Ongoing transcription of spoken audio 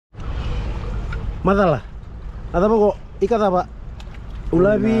Madala. Ada ba ko ikataba?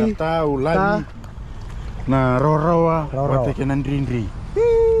 Ulabi. Ta ulabi. Na rorawa. Wate kenandrindri.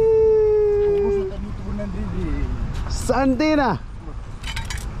 Santina.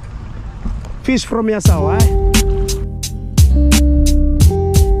 Fish from Yasawa, eh?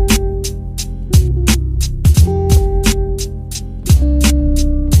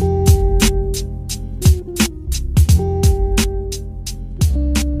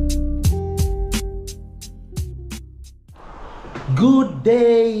 Good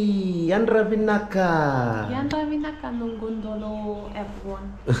day, Yandra Vinaka. Yandra Vinaka Nungundolo,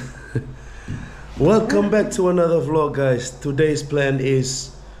 everyone. Welcome back to another vlog, guys. Today's plan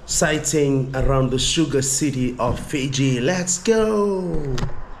is sightseeing around the sugar city of Fiji. Let's go,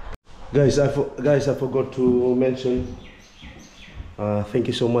 guys. I forgot to mention. Thank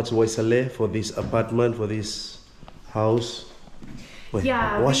you so much, Waisale, for this apartment, for this house. Wait,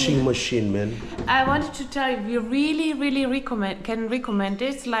 yeah, washing really, machine, man. I wanted to tell you, we really can recommend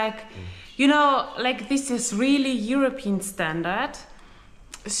it. Like, you know, like this is really European standard.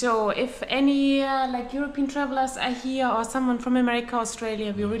 So if any like European travelers are here or someone from America,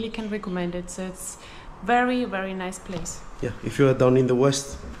 Australia, we really can recommend it. So it's very nice place. Yeah, if you are down in the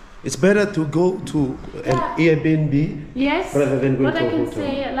west, it's better to go to an Airbnb, yes, rather than going to a hotel. What I can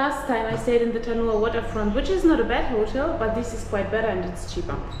say, last time I stayed in the Tanua waterfront, which is not a bad hotel, but this is quite better and it's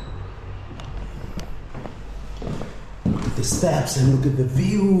cheaper. Look at the steps and look at the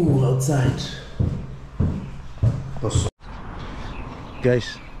view outside. Guys,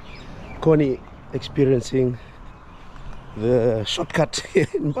 Connie experiencing the shortcut here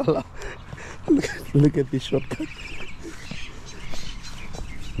in Balawa. Look at this shortcut.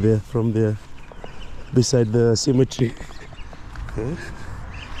 There, from there, beside the cemetery.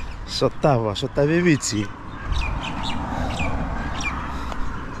 Sotavevici.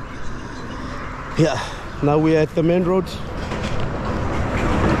 Yeah, now we are at the main road.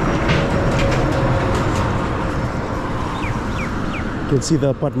 You can see the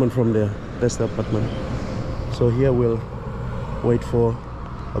apartment from there. That's the apartment. So here we'll wait for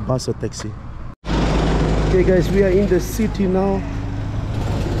a bus or taxi. Okay guys, we are in the city now.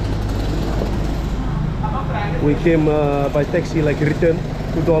 We came by taxi, like return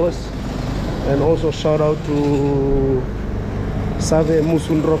 $2. And also shout out to Save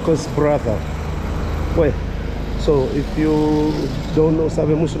Musundroka's brother. Wait, so if you don't know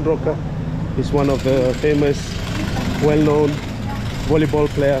Save Musundroka, he's one of the famous, well-known volleyball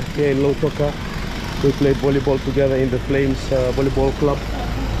player here in Lautoka. We played volleyball together in the Flames volleyball club.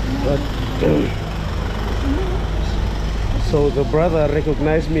 But so the brother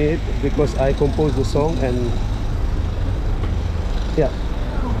recognized me because I composed the song, and yeah,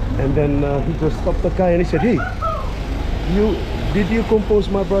 and then he just stopped the car and he said, "Hey, did you compose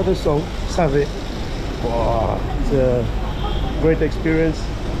my brother's song, Save?" Wow, it's a great experience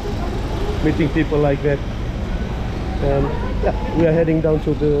meeting people like that. And yeah, we are heading down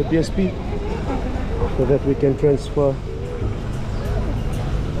to the DSP so that we can transfer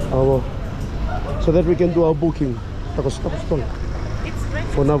our, so that we can do our booking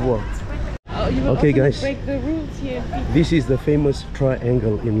for Navua. Okay guys, break the rules here. This is the famous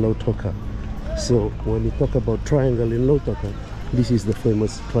triangle in Lautoka. So when we talk about triangle in Lautoka, this is the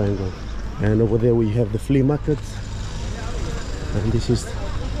famous triangle. And over there we have the flea market, and this is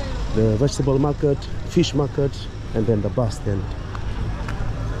the vegetable market, fish market, and then the bus stand.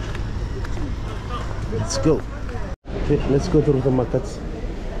 Let's go. Okay, let's go through the markets.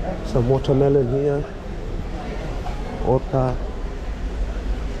 Some watermelon here, ota,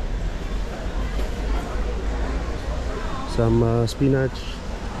 some spinach,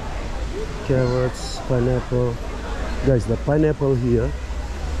 carrots, pineapple. Guys, the pineapple here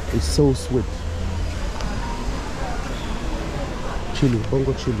is so sweet. Chili,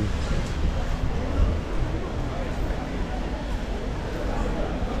 bongo chili.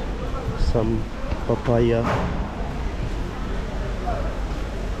 Some papaya.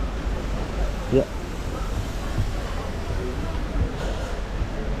 Yeah,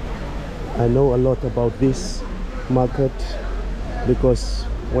 I know a lot about this market because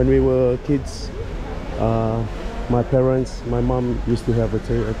when we were kids, my parents, my mom used to have a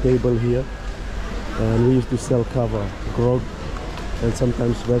table here, and we used to sell kava, grog, and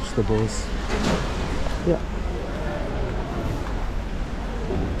sometimes vegetables. Yeah.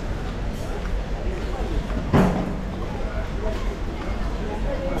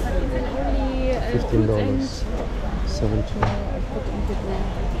 $15, 17.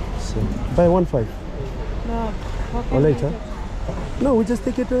 So buy 1.5. No, or later. No, we just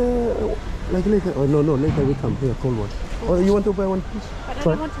take it like later. Oh no, later we come here, cold one. Or you want to buy one piece? But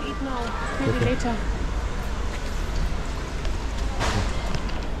try? I want to eat now. Maybe later.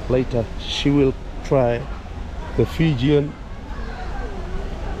 Later, she will try the Fijian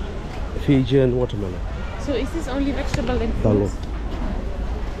watermelon. So is this only vegetable and Dalo. fruits?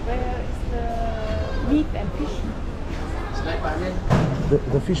 Where is the meat and fish?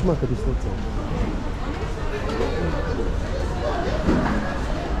 The fish market is not there.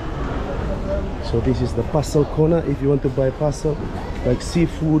 So this is the parcel corner if you want to buy parcel, like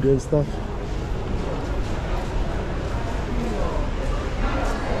seafood and stuff.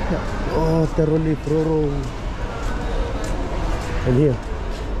 Oh, teroli proro. And here.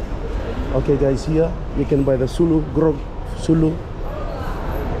 Okay guys, here you can buy the sulu, grog sulu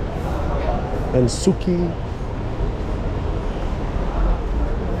and suki.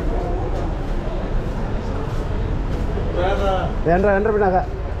 Andra pinaka.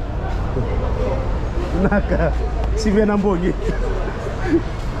 Naka. Si Venamboni.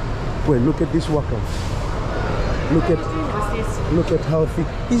 Wait, look at this waka. Look at how thick.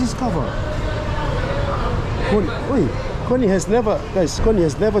 This is cover. Connie has never, guys, Connie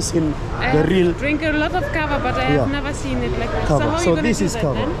has never seen the real. Drink a lot of cover, but I have never seen it like this. Cover. So, how So you gonna this do is that,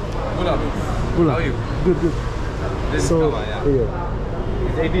 cover. then? Gula. How are you? Good. This So, is cover, yeah. yeah.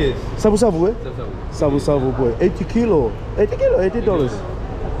 It's 8 years. Sabu, eh? Sabu. Sabu, boy. 80 kilo. $80.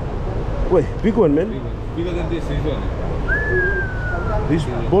 Wait, big one, man. Bigger than this one. This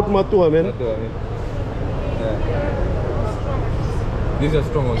boat matua, man. Not the one, yeah. These are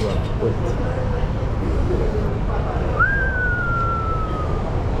strong ones. Wait.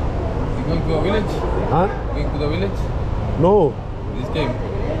 You going to a village? Huh? Going to the village? No, This came.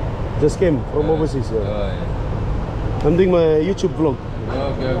 just came from overseas. Yeah. Yeah. I'm doing my YouTube vlog.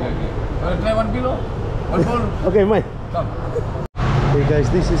 Okay. Try one below. One bowl. Okay, mate. Come. Hey guys,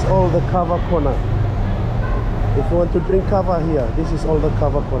 this is all the kava corner. If you want to drink kava here, this is all the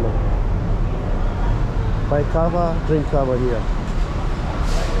kava corner. Buy kava, drink kava here.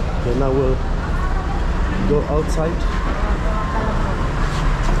 Okay, now we'll go outside.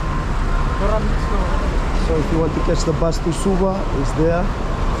 So if you want to catch the bus to Suva, it's there.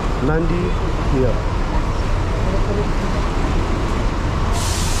 Nandi, here.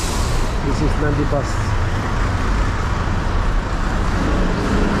 This is Nandi bus.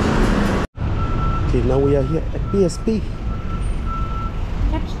 Okay, now we are here at PSP.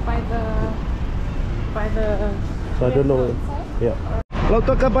 Catched by the. So I don't know. Yeah.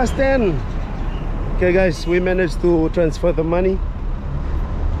 Lautoka bus stand. Okay, guys, we managed to transfer the money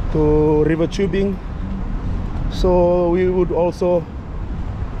to river tubing. So we would also,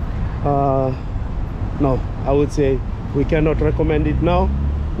 no, I would say we cannot recommend it now.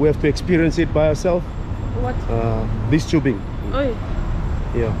 We have to experience it by ourselves. What? This tubing. Oh,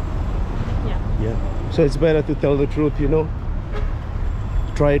 Yeah. yeah. So it's better to tell the truth, you know.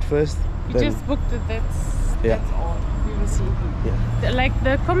 Try it first. We then- just booked it. Yeah. That's all. We will see. Yeah. Like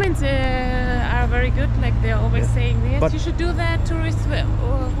the comments are very good. Like they're always Yeah. saying, yes, But- you should do that. Tourists who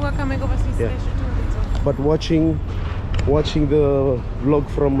are coming overseas, Yeah. they should do it. So. But watching the vlog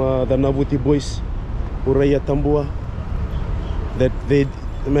from the Nabuti boys, Uraya Tambua, that they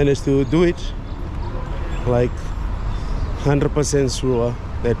managed to do it, like 100% sure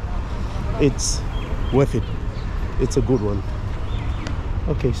that it's worth it. It's a good one.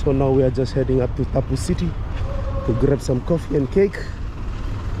 Okay, so now we are just heading up to Tapu City to grab some coffee and cake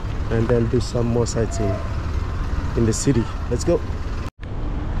and then do some more sightseeing in the city. Let's go.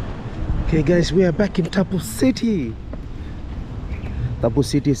 Okay guys, we are back in Tapu City. Tapu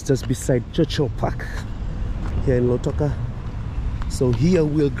City is just beside Churchill Park here in Lautoka. So here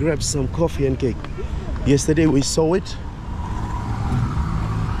we'll grab some coffee and cake. Yesterday we saw it.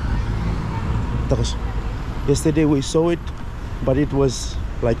 Yesterday we saw it, but it was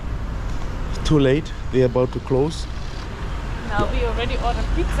like too late. They're about to close. Now we already ordered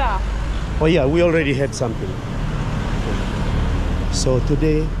pizza. Oh yeah, we already had something. So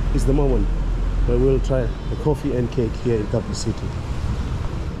today is the moment where we'll try the coffee and cake here in Tapu City.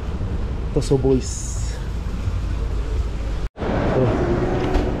 Toso boys.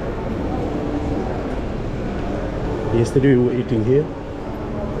 Yesterday we were eating here,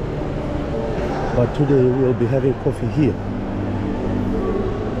 but today we'll be having coffee here.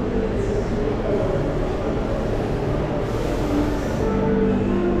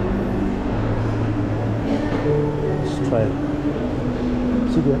 Let's try it.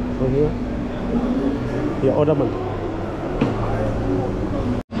 See there, over here. Yeah, order man.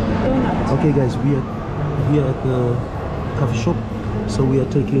 Okay guys, we are here at the coffee shop. So we are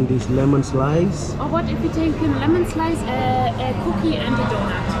taking this lemon slice. Or what if we take a lemon slice, a cookie and a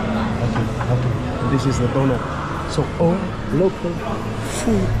donut? Okay. This is the donut. So all local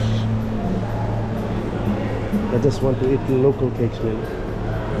food. I just want to eat local cakes, man.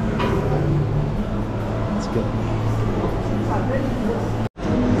 Let's go.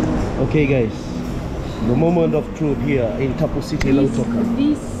 Okay, guys, the moment of truth here in Tapu City, Lautoka.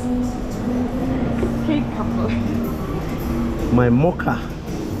 This cake couple. My mocha.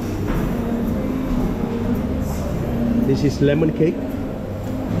 This is lemon cake.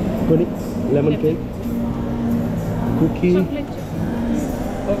 Lemon cake. Cookie.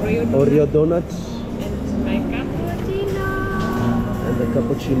 Chocolate. Oreo donuts. And my cappuccino. And the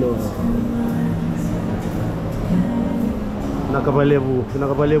cappuccino.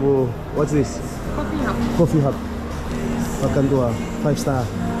 Nakapalebu. What's this? Coffee hub. Coffee hub. Makan dua. 5 star.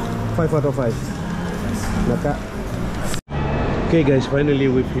 5 out of 5. Naka. Okay, guys. Finally,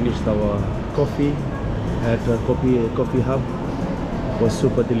 we finished our coffee at coffee hub. It was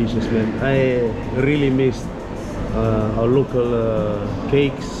super delicious, man. I really missed our local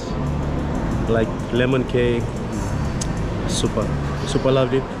cakes, like lemon cake. Super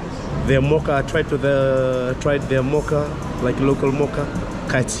loved it. Their mocha, I tried their mocha, like local mocha.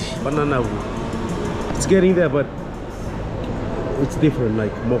 Kati, banana. It's getting there, but it's different.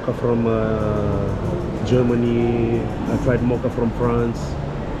 Like mocha from Germany. I tried mocha from France.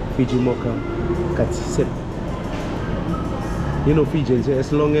 Fiji mocha. Kati, set. You know Fijians,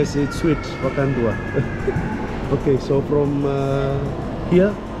 as long as it's sweet, makan dua. Okay, so from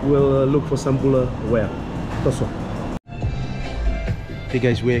here we'll look for some bula where Toso. Hey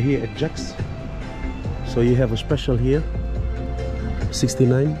guys, we're here at Jack's. So you have a special here,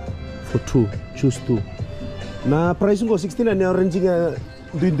 69 for 2. Choose 2. Na price go 69 na ranging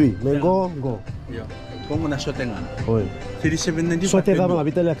dui mango go. Yeah. Kung na sote nga. Oi. 37.95. Sote da mga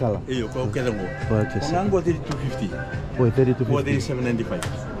bitali akala. Iyo, ko kaya mo. Okay. Kung nango 32.50. Oi, 32.50. Ko 37.95.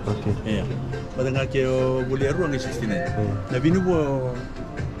 Okay. Iya. Pada nga kayo buliaro ang 69. Na binubo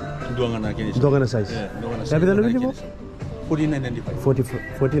duangan na kini. Dongan na size. Yeah, duangan na size. Sabi na bili mo? 49.95.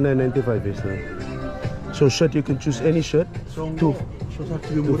 49.95 is that. So shirt you can choose any shirt. So sa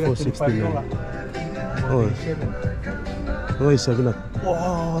Two for 69. Oh. Oh, sabi na.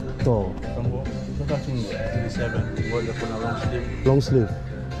 What to? So sa 37. Wala ko na long sleeve. Long sleeve.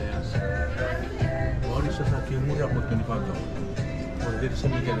 Yes. Wala sa mura ko 25. Wala dito sa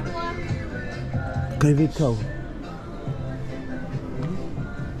Miguel. Kaya ikaw.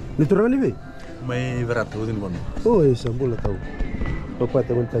 Nituro ni ba? May barato din mo. Oh, isang bula tao.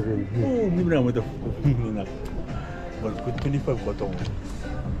 Pagpata mo tayo. Oh, mura mo to. Muna. Wala ko 25 ko to.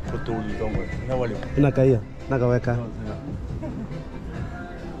 Foto ni to. Nawali. Nakaya. Nakaweka.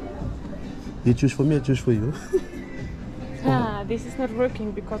 You choose for me, I choose for you. This is not working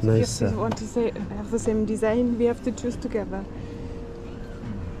because Nice, if we want to have the same design, we have to choose together.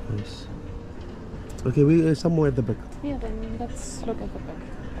 Nice. Okay, we somewhere at the back. Yeah, then let's look at the back.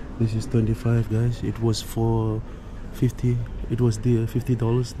 This is 25, guys. It was for 50. It was the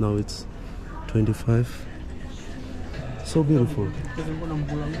 $50. Now it's 25. So beautiful.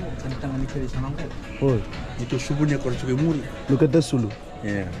 Oh, Itu subunya ko sa muri. look at the Sulu.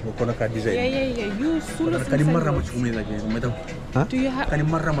 Yeah, ko na ka design. Yeah. You Sulu Kani marra mo sa kumila lagi. Metaw. Huh? Do you have? Kani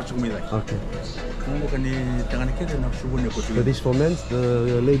marra mo sa kumila. Okay. Kung kani tangan kita na subunya ko sa So this for men,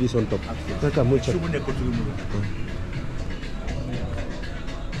 the ladies on top. Naka mucha. subunya ko sa muri.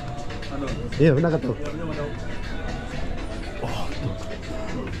 Ano? Yeah, naka to.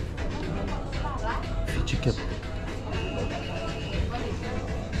 Fiji cap.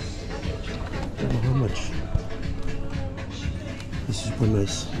 How much? This is super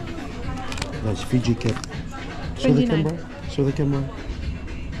nice. Nice Fiji cap. Show the 29. camera. Show the camera.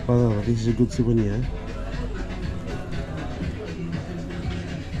 Wow, this is a good souvenir.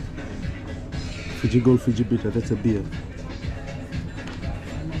 Fiji Gold, Fiji Bitter. That's a beer.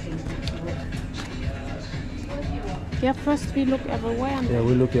 Yeah, first we look everywhere. And Yeah,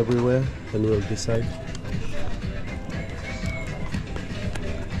 we look everywhere and we'll decide.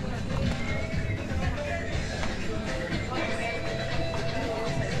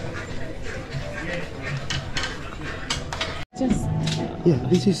 just Yeah,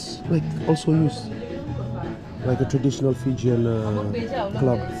 this is like also used like a traditional Fijian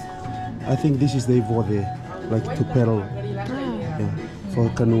club. I think this is the Ivoire there, like to paddle. Yeah, for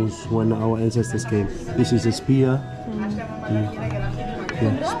canoes when our ancestors came. This is a spear.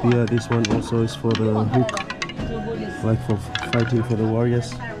 Yeah, spear. This one also is for the hook, like for fighting for the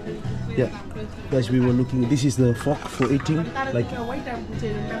warriors. Yeah, guys, we were looking. This is the fork for eating. Like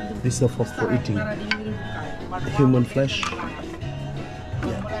this is the fork for eating human flesh.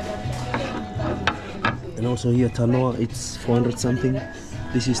 And also here Tanoa, it's 400 something.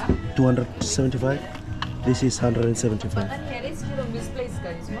 This is 275. This is 175.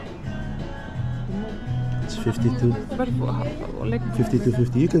 It's 52. But like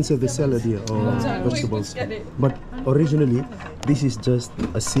 52.50. You can serve the salad here or vegetables. But originally, this is just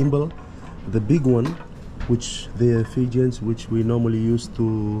a symbol. The big one, which the Fijians, which we normally use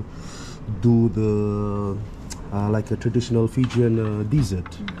to do the like a traditional Fijian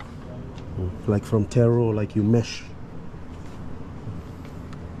dessert, like from taro, like you mash.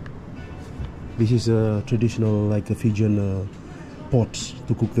 This is a traditional, like a Fijian pot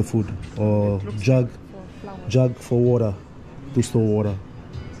to cook the food, or jug for water, to store water.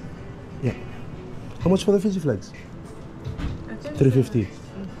 Yeah. How much for the Fiji flags? 350.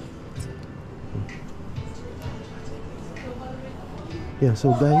 Yeah,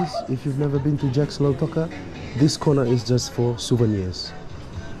 so guys, if you've never been to Jack's Lautoka, this corner is just for souvenirs.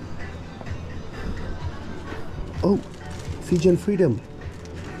 Oh, Fijian Freedom.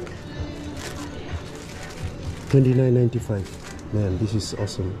 $29.95. Man, this is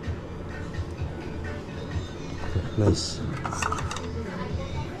awesome. Nice.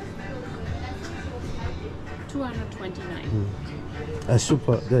 229. I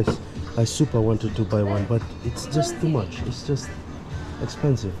super wanted to buy one, but it's just too much. It's just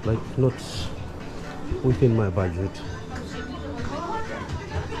expensive, like not within my budget.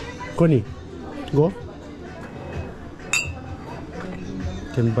 Connie, go.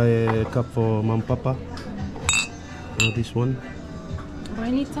 Can buy a cup for mom, papa. Or this one. Oh, I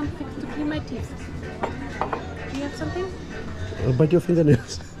need something to clean my teeth. Do you have something? Bite your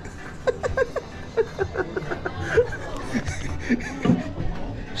fingernails.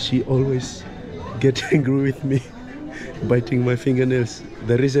 She always gets angry with me biting my fingernails.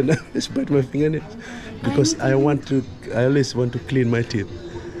 The reason I always bite my fingernails because I always want to clean my teeth.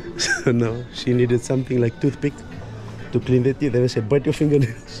 So now she needed something like toothpick to clean the teeth. Then I said, bite your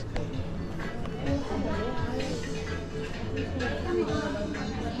fingernails.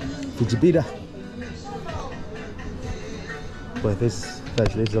 It's bida. But there's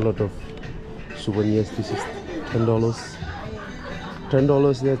a lot of souvenirs. This is $10.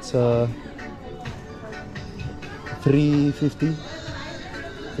 $10, that's €3.50.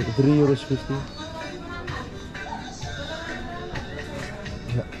 €3.50.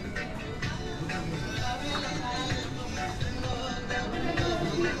 Yeah.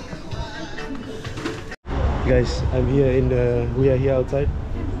 Guys, I'm here in we are here outside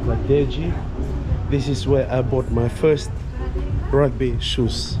like DG. This is where I bought my first rugby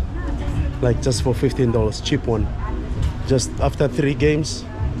shoes, like just for $15, cheap one. Just after 3 games,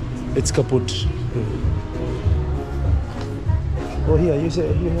 it's kaput. Oh, here you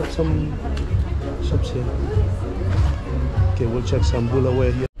say you have some shops here. Okay, we'll check some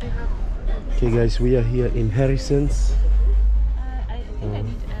Balawa here. Okay, guys, we are here in Harrison's. I think I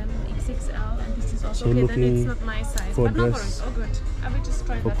need XXL, and this is also So okay. Then looking it's not my size, for but no dress worries. Oh, good. I will just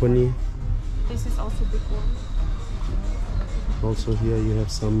try for that Connie. one. This is also big one. Also here you have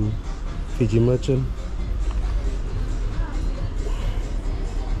some Fiji merchant.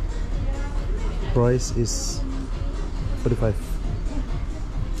 Price is 45.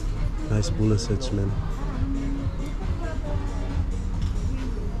 Nice bowler sets, man.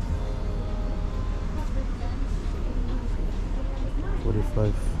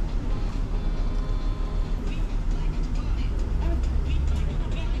 $45.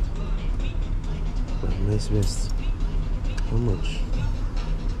 Nice vest. How much?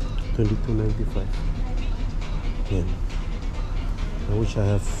 $22.95. Man, I wish I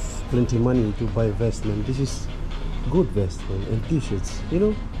have plenty money to buy vest, man. This is good vest, man, and t-shirts. You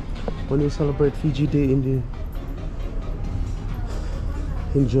know, when we celebrate Fiji Day in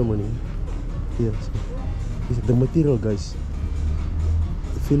Germany. Here, so the material, guys.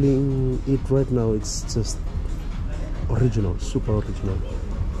 Feeling it right now, it's just original, super original.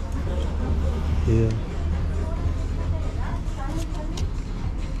 Here.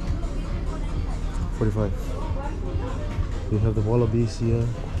 $45. We have the wallabies here.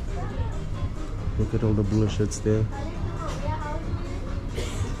 Look at all the blue shirts there.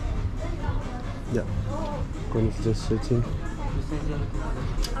 Yeah, Connie's just searching.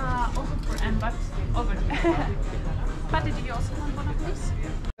 Also for M, but oh good. But did you also want one of these?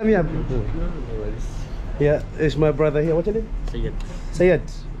 Come here. Yeah, it's my brother here. What's your name? Sayed. Sayed.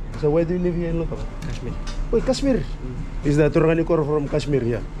 So where do you live here in Lautoka? Kashmir. Wait, Kashmir. Is the Turganikor from Kashmir?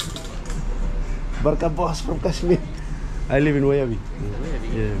 Yeah. Barka boss from Kashmir. I live in Wayabi.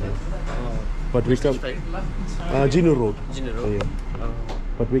 Yeah. But we come Jinu Road. Jinu Road. Oh, yeah.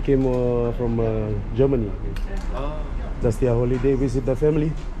 But we came from Germany. Just the holiday, visit the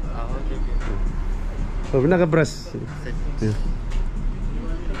family. Okay. Yeah.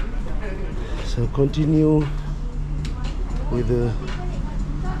 So continue with the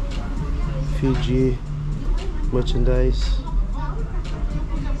Fiji merchandise.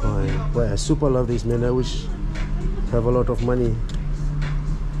 Boy, I super love this, man. I wish I have a lot of money.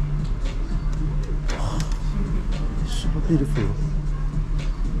 Oh, super beautiful.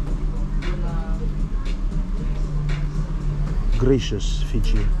 Gracious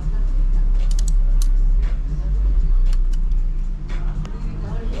Fiji.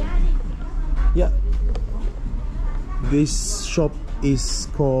 Yeah, this shop is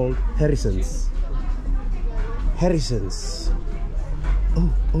called Harrison's.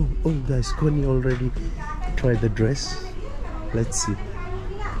 Oh guys, Connie already tried the dress. Let's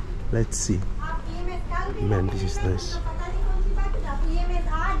see. Man, this is nice.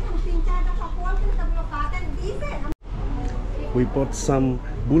 We bought some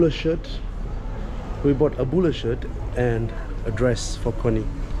bula shirt. We bought a bula shirt and a dress for Connie.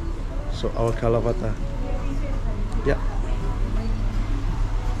 So our kalavata. Yeah.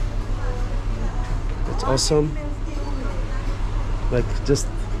 That's awesome. Like just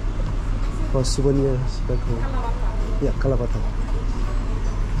for souvenirs back home. Yeah, kalavata.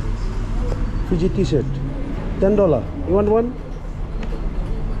 Fiji t-shirt. $10. You want one?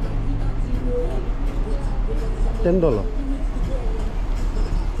 $10.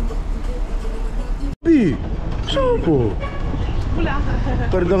 Bi, siapa?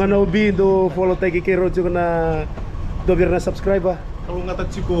 Perdongan na ubi do follow tagi kero juga na do biar na subscribe ah. Kalau ngata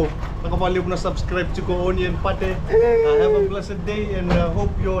Chiko, nakabaliw na subscribe Chiko Onion Pate. Have a blessed day and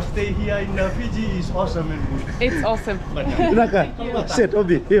hope your stay here in Fiji is awesome and good. It's awesome. Naka, sit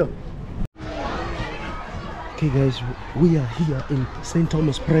Obi, here. Okay guys, we are here in St.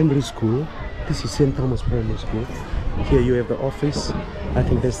 Thomas Primary School. This is St. Thomas Primary School. Here you have the office. I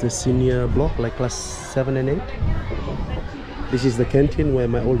think that's the senior block, like class 7 and 8. This is the canteen where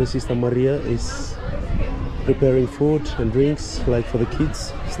my older sister Maria is preparing food and drinks, like for the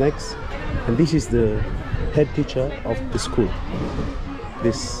kids, snacks. And this is the head teacher of the school.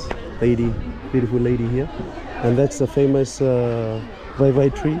 This lady, beautiful lady here. And that's the famous vai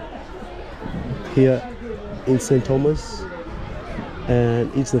tree here in St. Thomas.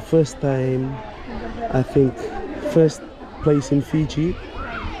 And it's the first time, I think, first place in Fiji,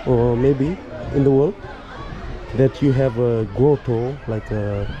 or maybe in the world, that you have a grotto, like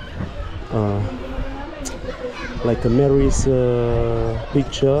a Mary's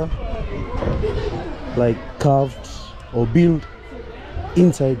picture, like carved or built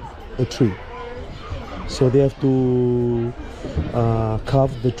inside a tree. So they have to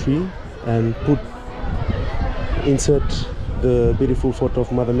carve the tree and insert the beautiful photo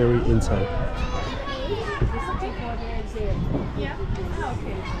of Mother Mary inside.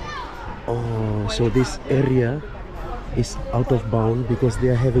 Oh, so this area is out of bound because they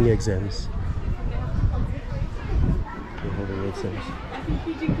are having exams. They're having exams.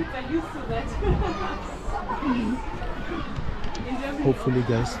 Hopefully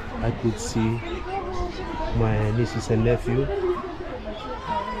guys, I could see my nieces and nephew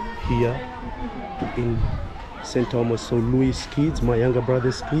here in St. Thomas. So Louis' kids, my younger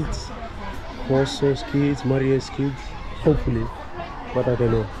brother's kids, Corso's kids, Maria's kids, hopefully, but I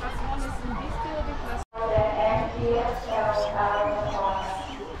don't know.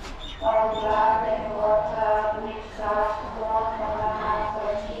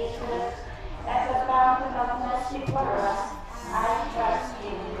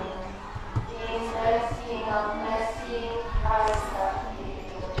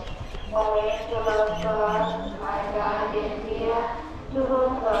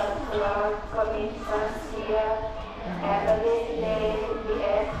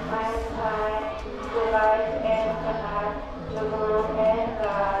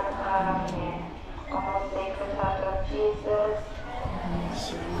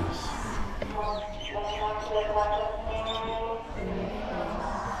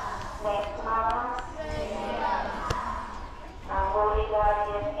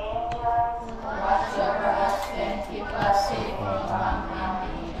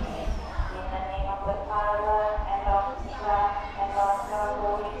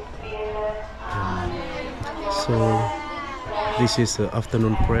 So this is the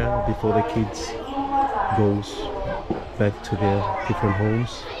afternoon prayer before the kids goes back to their different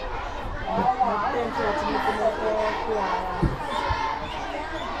homes.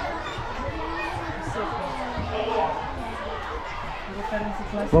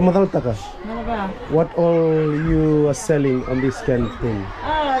 What all you are selling on this canteen?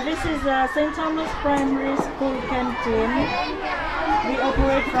 This is St. Thomas Primary School canteen. We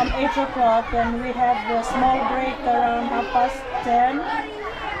operate from 8 o'clock and we have the small break around 10:30.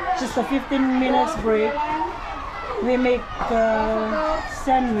 Just a 15 minutes break. We make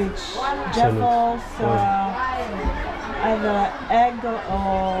sandwich, Jeffels, either egg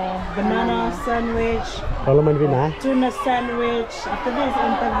or banana sandwich, Kalau main Vina, tuna sandwich. After this,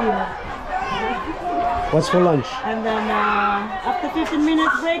 interview. what's for lunch? And then after 15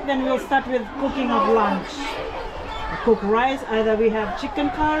 minutes break, then we'll start with cooking of lunch. Cook rice, either we have chicken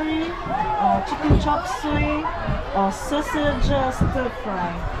curry, or chicken chop suey, or sausage stir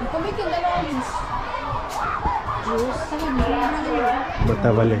fry.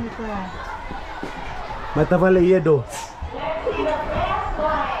 Mata vale yedo.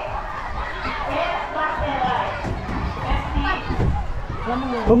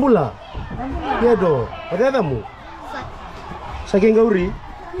 Pemula. Yedo. Ada kamu? Saking gauri.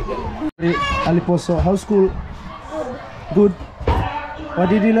 Aliposo, how's school? Good. What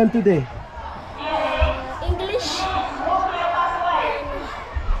did you learn today? English,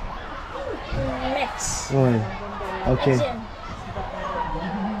 maths, Oh, okay.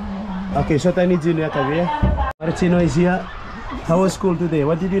 Okay, so tani Jinu ya kabi ya. Marcino is here. How was school today?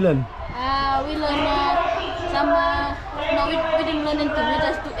 What did you learn? we learn some, no, we didn't learn anything, we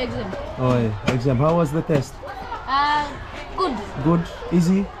just do exam. Oh, exam. How was the test? Good. Good.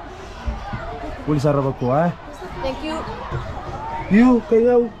 Easy. Boleh sarap aku ah. Thank you. You,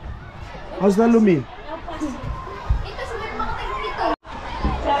 kayo. How's the lumi?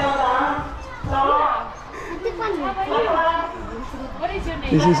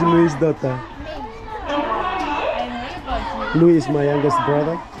 This is Louis' daughter. Louis is my youngest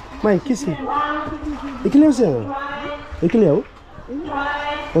brother. Mai, kiss him. Ikiliao siya. Ikiliao?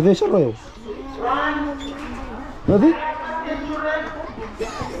 Pwede siya royo. Pwede?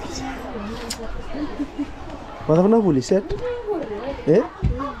 Pwede na huli set? Eh?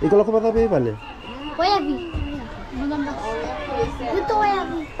 Ikaw ako pata pa pala? Wayabi. Ito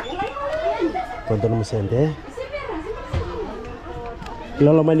wayabi. Quanto non mi sente?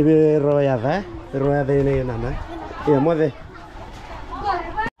 Lolo mani royada, royada ini nana. Iya, mode.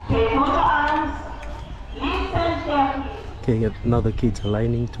 Okay, now the kids are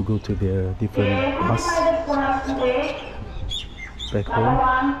lining to go to their different bus back home.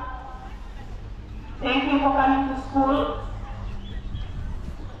 Thank you for coming to school.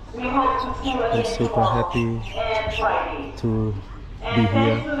 We hope to see you I'm super happy to be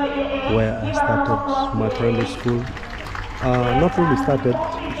here where I started my primary school. Not really started.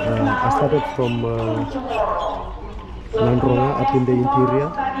 I started from Nandronga up in the interior,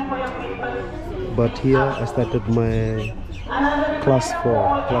 but here I started my class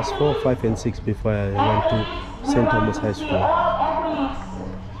 4, 5 and 6 before I went to St. Thomas High School.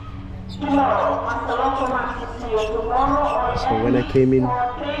 So when I came in,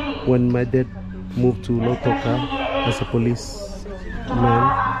 when my dad moved to Lautoka as a policeman,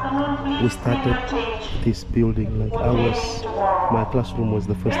 we started this building. Like my classroom was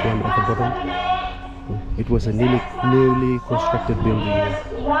the first one at the bottom. It was a newly constructed building.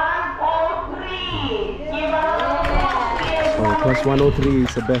 So class 103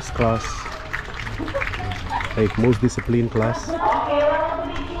 is the best class, like most disciplined class.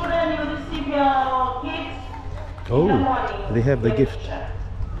 Oh, they have the gift.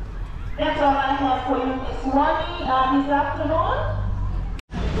 That's all I have for you this morning, this afternoon.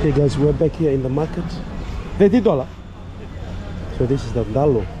 Okay guys, we're back here in the market. $30. So this is the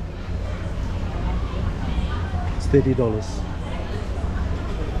dalo. It's $30.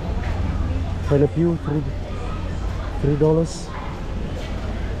 Pineapple, $3.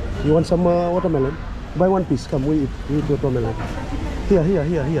 You want some watermelon? Buy one piece. Come, we eat watermelon.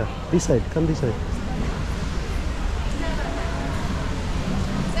 Here. This side. Come this side.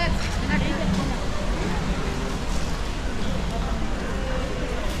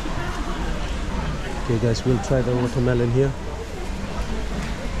 Okay guys, we'll try the watermelon here.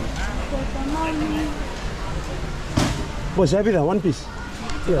 Boss, have that one piece.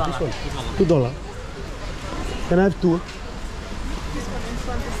 Yeah, this one. $2. Can I have two? This one in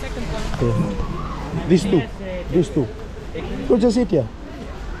front, the second one. Okay. These two. We'll just eat here.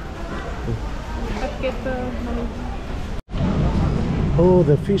 But get the money. Oh,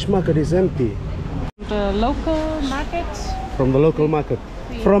 the fish market is empty. The local market. From the local market.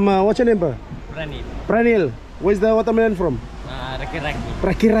 From what's your name, bro? Pranil. Where's the watermelon from?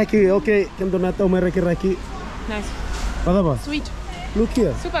 Raki-raki. Okay, come to Nato, my raki-raki. Nice. What about? Sweet. Look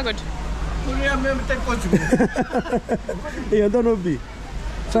here. Super good. Yeah, don't know be.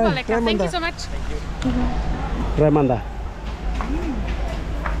 Super lekker. Thank you so much. Try Manda.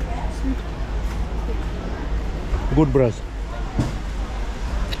 Good brush.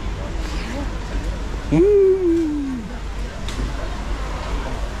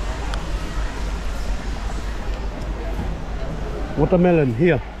 Watermelon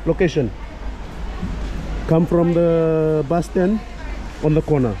here, location. Come from the bus stand on the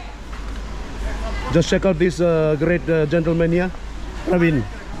corner. Just check out this great gentleman here, Praveen.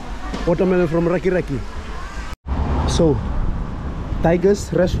 Watermelon from Raki Raki. So,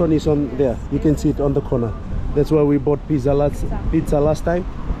 Tiger's restaurant is on there. You can see it on the corner. That's where we bought pizza last time.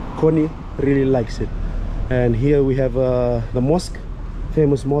 Connie really likes it. And here we have the mosque,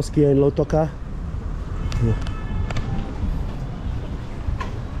 famous mosque here in Lautoka. Yeah.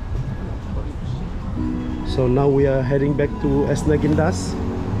 So now we are heading back to Esnagindas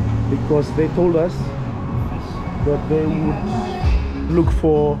because they told us that they would look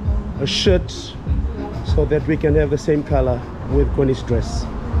for a shirt so that we can have the same color with Connie's dress.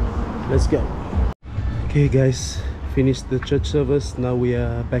 Let's go. Okay guys, finished the church service. Now we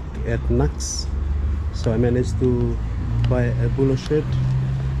are back at Nux. So I managed to buy a bolo shirt,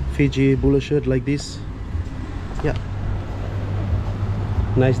 Fiji bolo shirt like this. Yeah,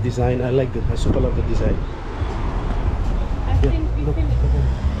 nice design. I like it. I super love the design. I think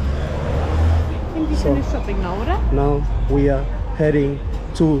we finish shopping now, right? Now we are heading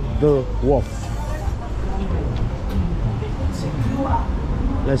to the wharf.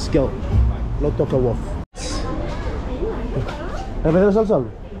 Let's go. Lautoka Wharf. Have you salsa?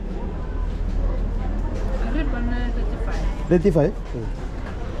 35?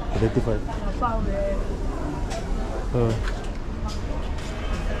 35.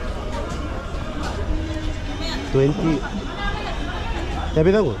 20. Tapi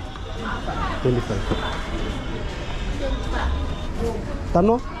tahu? 25.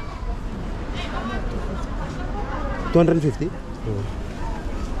 Tano? 250?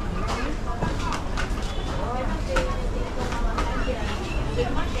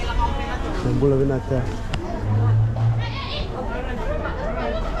 Bulan Vinaka.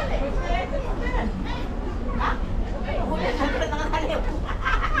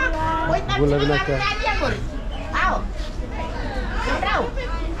 Bulan Vinaka.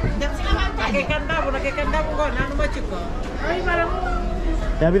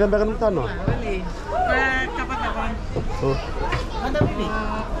 Ya bilang bahkan Tano. Oh.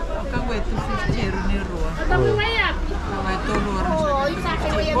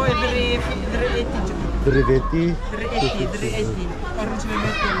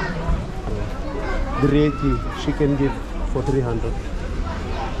 Dreti, she can give for 300.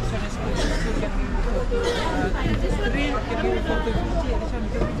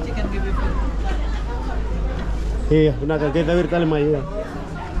 Hey,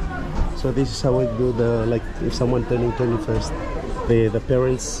 so this is how we do the, like, if someone turning 21st, the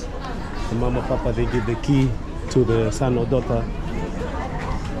parents, the mama, papa, they give the key to the son or daughter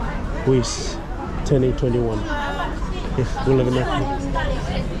who is turning 21. Yes, do live in that.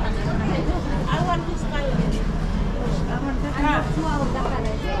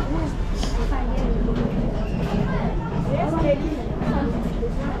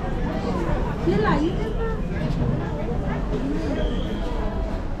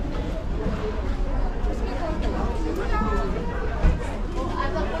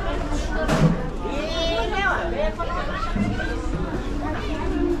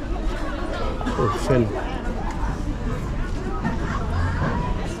 Oh, fin.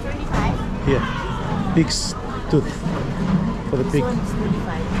 Here, pig's tooth for the pig.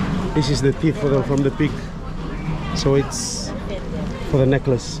 This is the teeth from the pig, so it's for the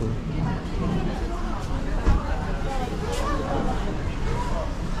necklace.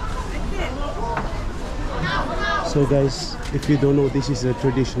 So guys, if you don't know, this is a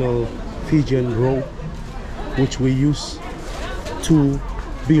traditional Fijian rope which we use to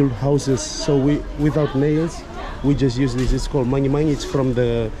build houses. So without nails, we just use this. It's called mangi mangi. It's from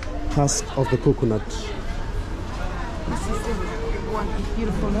the husk of the coconut. This is the one,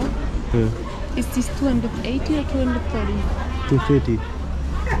 beautiful, no? Yeah. Is this 280 or 230? 230.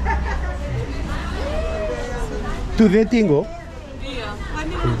 230 go? Yeah.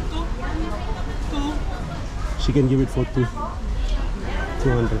 She can give it for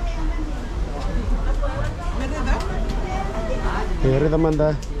 200. Here the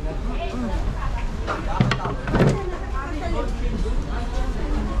manda.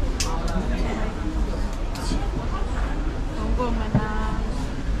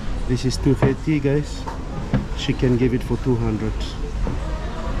 This is 230 guys. She can give it for 200.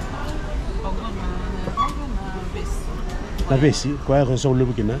 La besi, kwa ya so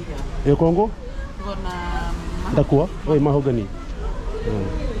lebu kina. E Congo? Dakua, oi mahogany.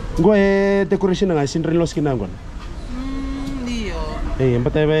 Ngo e decoration nga sinrin los kinangon. Ndio. Eh,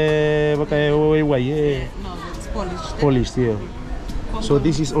 bakay way. No, it's polished. Polished, yeah. So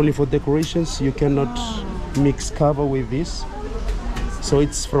this is only for decorations. You cannot mix cover with this. So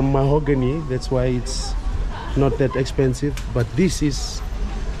it's from mahogany, that's why it's not that expensive. But this is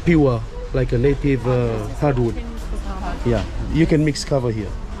pure, like a native hardwood. Yeah, you can mix cover here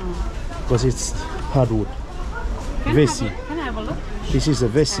because it's hardwood. Vesi. Can I have a look? This is a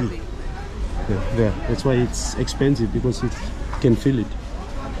Vesi. Yeah, there. That's why it's expensive, because it can feel it.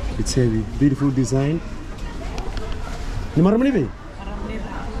 It's heavy. Beautiful design. Ni maram ni be?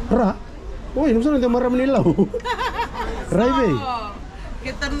 Ra? Oh, ini sana dia maram ni lau. Rai be?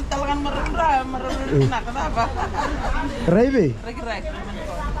 Kita talagang marunong na kenapa? Rai be? Reg.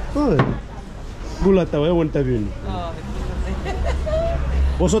 Oh. Bulat tahu ya wanita ni. Oh,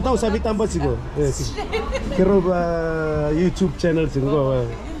 Boso tahu sabi tambah sih go. Yes. Kira YouTube channel sih go.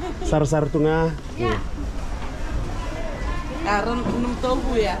 Sar tengah. Karena nung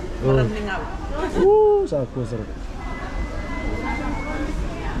tobu ya, maraming nga. Sako sar.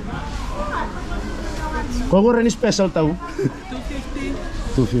 Kau ini special tahu?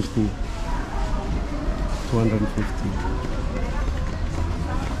 250. 250.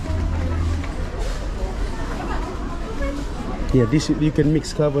 Yeah, this you can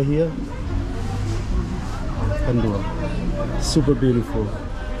mix cover here. And super beautiful.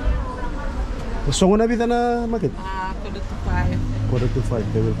 So when are we gonna market? 4:45.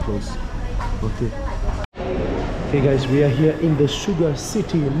 They will close. Okay. Okay, guys, we are here in the Sugar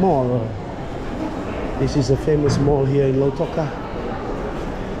City Mall. This is a famous mall here in Lautoka.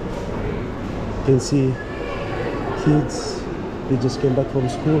 You can see kids. They just came back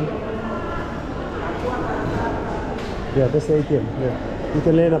from school. Yeah, that's the ATM. Yeah, you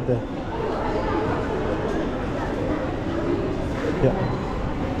can land up there. Yeah.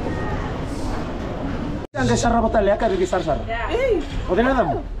 Angka sarap betul ya, kayak besar sar. Oh, di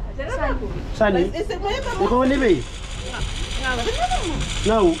mana? Sani. Ikaw ni bay?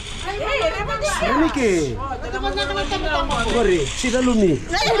 Ngau. Ini ke? Sorry, si Dalumi.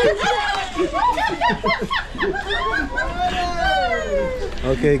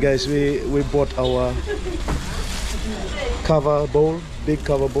 Okay, guys, we bought our cover bowl, big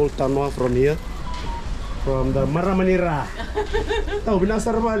cover bowl tanwa from here, from the Maramanira. Tahu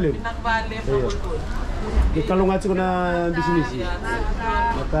binasar balim? Nakbali. Di kalungan ko na di sini sih.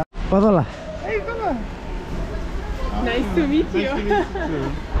 Padalah. Nice to meet you.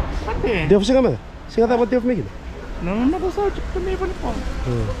 Dia apa sih kamu? Sing kata apa dia apa No, so kami volleyball.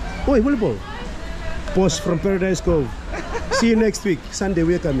 Oh, volleyball. Post from Paradise Cove. See you next week. Sunday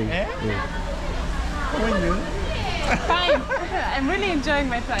we are coming. Fine. I'm really enjoying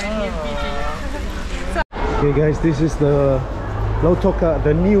my time here in Fiji. Okay, guys, this is the Lautoka,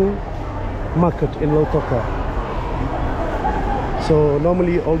 the new market in Lautoka. So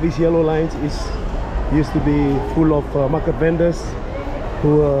normally all these yellow lines used to be full of market vendors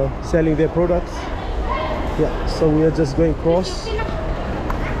who are selling their products. Yeah, so we are just going across,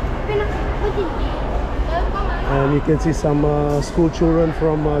 and you can see some school children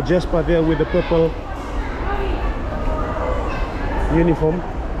from Jasper there with the purple uniform.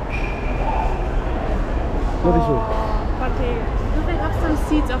 What is it? But do they have some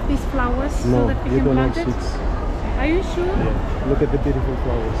seeds of these flowers No, so that we you can don't have plant it? seeds. Are you sure? Yeah. Look at the beautiful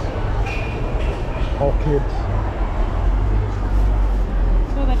flowers. Orchid.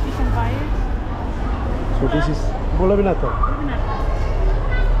 So that we can buy it? So this is bola binata.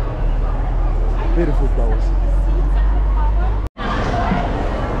 Beautiful flowers.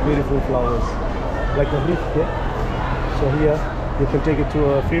 Beautiful flowers. Like a wreath, yeah? So here you can take it to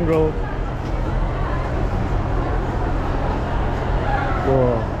a funeral.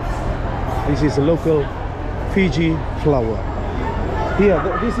 Oh, this is a local Fiji flower. Here,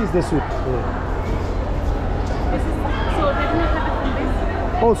 this is the suit. Yeah. This is, so they do not have it from this?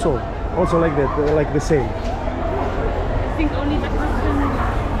 Also like that, like the same. I think only the custom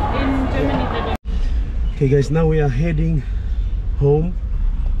in Germany they don't. Okay, guys, now we are heading home.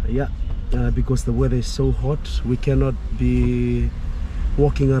 Yeah, because the weather is so hot, we cannot be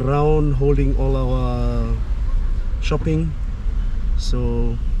walking around holding all our shopping.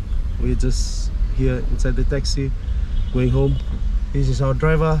 So we're just here inside the taxi going home. This is our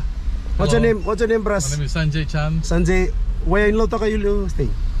driver. What's your name? What's your name, Bras? My name is Sanjay Chan. Sanjay. Where in Lautoka you stay?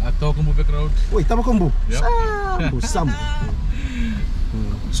 At Tokumbu Road. Wait, Tabakombu. Yep. Sam.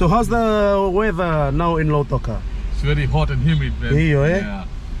 So how's the weather now in Lautoka? It's very hot and humid, man. Here, eh? Yeah.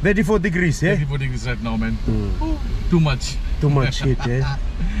 34 degrees, yeah? 34 degrees right now, man. Too much. Too much heat, yeah?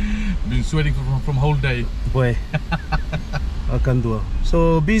 Been sweating from whole day. Boy. Akan dua.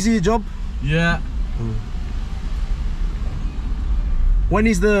 So busy job? Yeah. When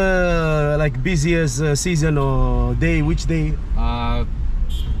is the busiest season or day? Which day?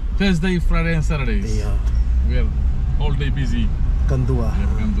 Thursday, Friday and Saturdays. Yeah. We're all day busy. pekan tua. Ya,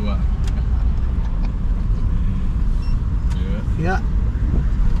 pekan tua. Yeah.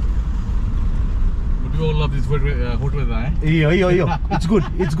 But we all love this hot weather, eh? Yeah. It's good.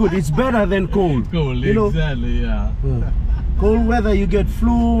 It's good. It's better than cold. Cool, You know? exactly, yeah. Cold weather you get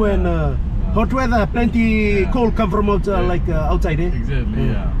flu, and hot weather plenty cold come from outside. Eh? Exactly,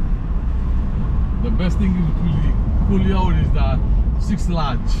 yeah. The best thing is really cool you out is the 6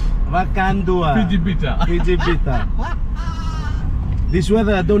 large. Pekan tua. Fiji bitter. Fiji bitter. This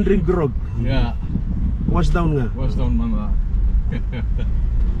weather don't drink grog. Yeah. Wash down nga. Wash down mana.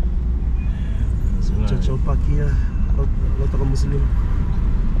 Church Paki, Lautoka Muslim,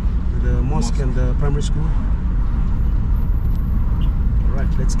 the mosque and the primary school. Alright,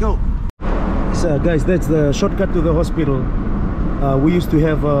 let's go. So guys, that's the shortcut to the hospital. We used to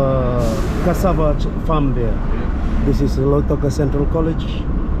have a cassava farm there. Yeah. This is Lautoka Central College.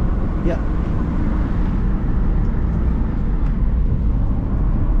 Yeah.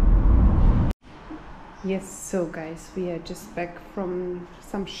 Yes, so guys, we are just back from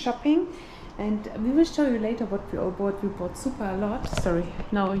some shopping, and we will show you later what we all bought. We bought super a lot. Sorry,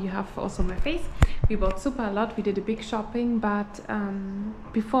 now you have also my face. We bought super a lot. We did a big shopping, but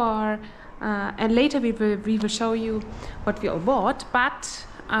before and later we will show you what we all bought. But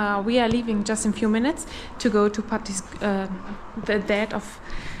we are leaving just in a few minutes to go to Patty's, the dad of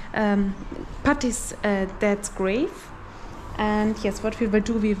Patty's dad's grave. And yes, what we will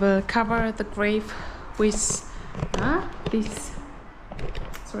do, we will cover the grave with this.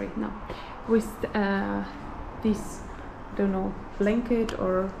 Sorry, no, with this, I don't know, blanket,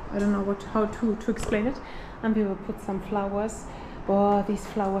 or I don't know how to explain it. And we will put some flowers. Oh, these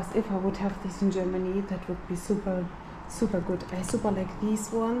flowers! If I would have this in Germany, that would be super good. I super like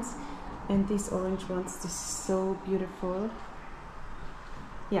these ones and these orange ones. This is so beautiful.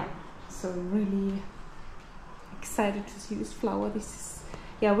 Yeah, so really excited to see this flower. This is,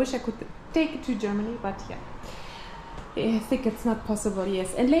 yeah, I wish I could take it to Germany, but yeah, I think it's not possible.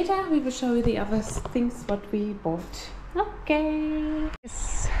 Yes, and later we will show you the other things what we bought. Okay.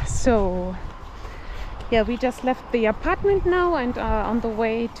 Yes, so yeah, we just left the apartment now and are on the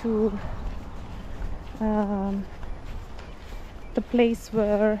way to the place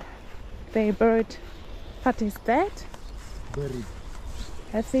where they buried Patty's dad. Buried.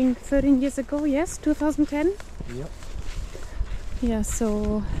 I think 13 years ago, yes, 2010. Yep. Yeah,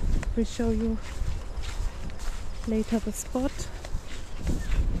 so we'll show you later the spot.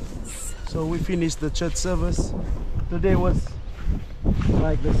 So we finished the church service. Today was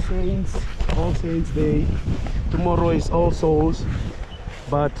like the Saints, All Saints Day. Tomorrow is All Souls,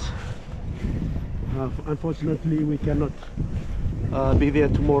 but unfortunately we cannot be there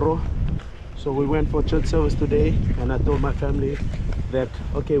tomorrow. So we went for church service today, and I told my family that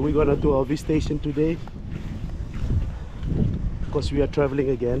okay, we're gonna do our visitation today because we are traveling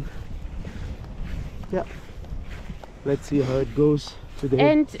again. Yeah, let's see how it goes today.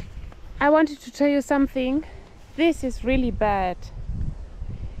 And I wanted to tell you something. This is really bad.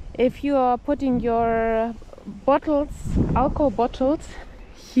 If you are putting your bottles, alcohol bottles,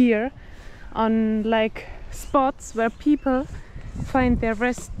 here on like spots where people find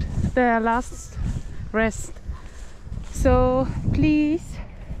their last rest. So please,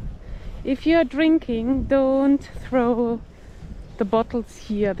 if you're drinking, don't throw the bottles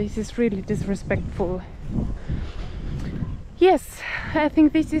here. This is really disrespectful. Yes, I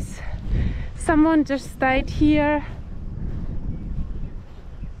think this is, someone just died here.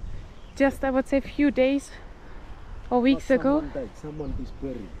 Just, I would say, a few days or weeks ago. Died. Someone is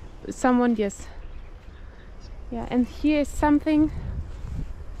buried. Someone, yes. Yeah, and here is something.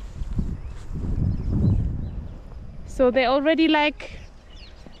 So they already like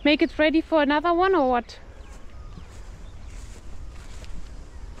make it ready for another one, or what?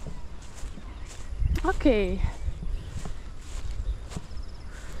 Okay.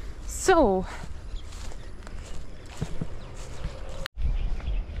 So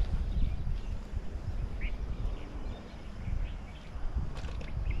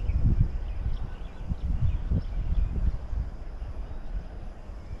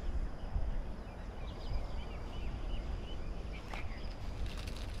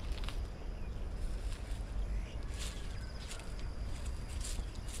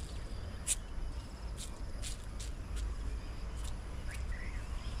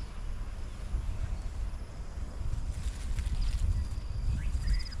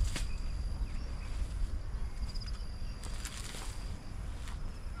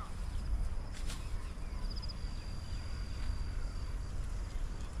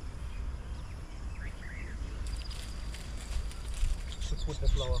Put the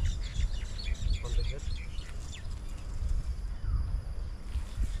flower on the head.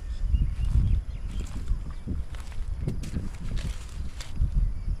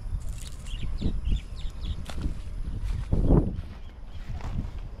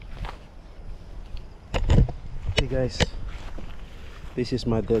 guys, this is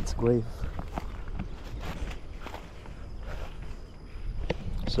my dad's grave.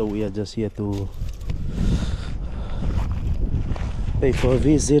 So we are just here to pay for a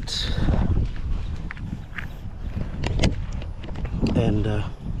visit and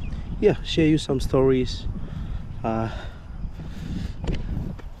yeah, share you some stories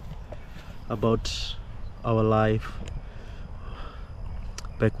about our life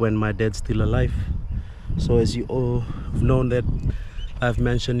back when my dad's still alive. So as you all have known that I've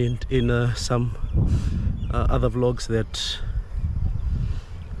mentioned it in some other vlogs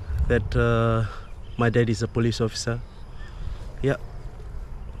that my dad is a police officer. Yeah,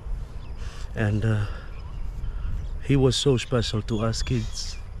 and he was so special to us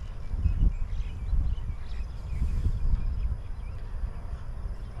kids.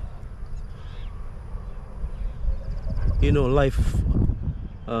 You know, life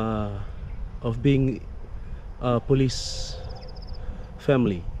of being a police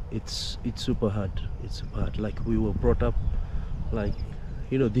family, it's super hard. It's super hard. Like, we were brought up like,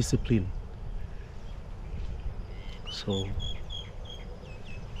 you know, discipline. So,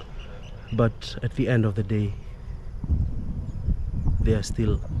 but at the end of the day, they are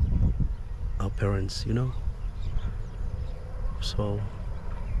still our parents, you know. So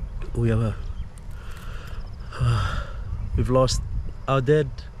we are we've lost our dad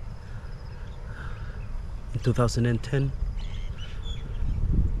in 2010.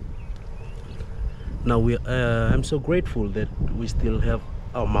 Now I'm so grateful that we still have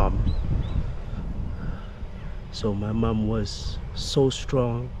our mom. So my mom was so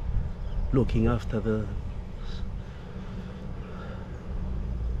strong, looking after the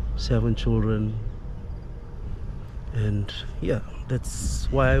 7 children, and yeah, that's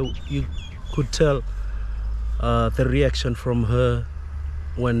why you could tell the reaction from her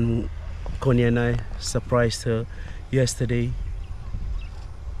when Connie and I surprised her yesterday.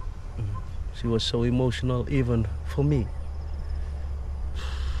 She was so emotional, even for me.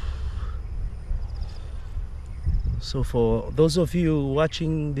 So for those of you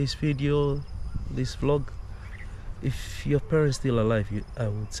watching this video, this vlog, if your parents still alive, I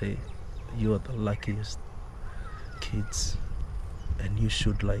would say you are the luckiest kids, and you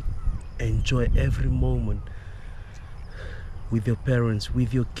should like enjoy every moment with your parents,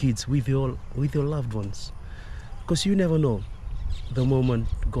 with your kids, with your loved ones, because you never know the moment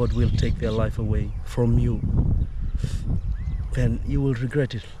God will take their life away from you, then you will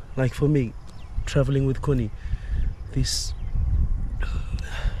regret it. Like for me, traveling with Connie, this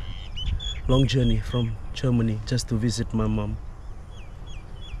long journey from Germany just to visit my mom,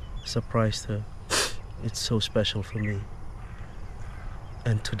 surprised her. It's so special for me.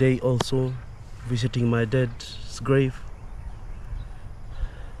 And today also visiting my dad's grave.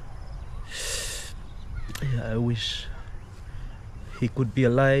 Yeah, I wish he could be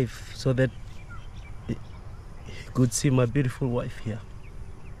alive so that he could see my beautiful wife here.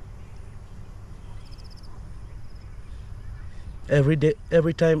 Every day,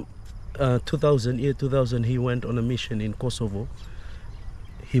 every time, 2000, he went on a mission in Kosovo.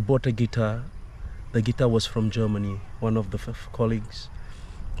 He bought a guitar. The guitar was from Germany. One of the colleagues,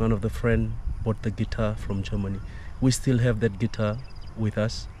 one of the friend bought the guitar from Germany. We still have that guitar with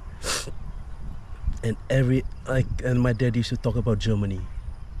us. And and my dad used to talk about Germany,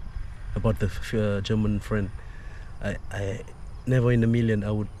 about the German friend. I never in a million I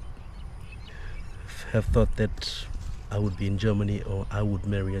would have thought that I would be in Germany or I would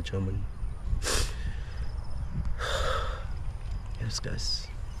marry a German. Yes, guys.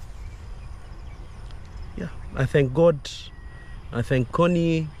 Yeah, I thank God. I thank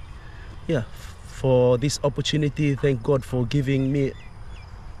Connie, yeah, for this opportunity. Thank God for giving me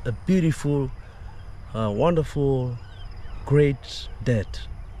a beautiful, wonderful, great dad.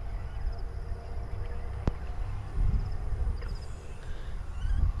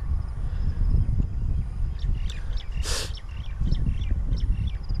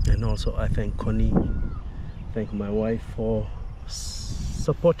 And also I thank Connie, thank my wife for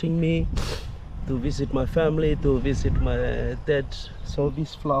supporting me to visit my family, to visit my dad. So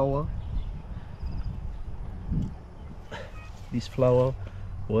this flower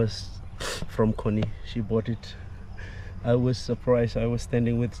was from Connie. She bought it. I was surprised. I was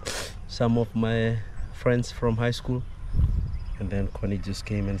standing with some of my friends from high school, and then Connie just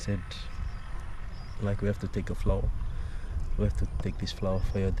came and said, like, we have to take a flower. We have to take this flower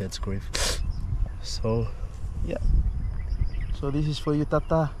for your dad's grave. So yeah, so this is for you,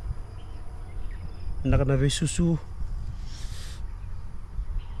 Tata. Nak na susu.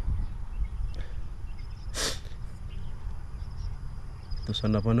 To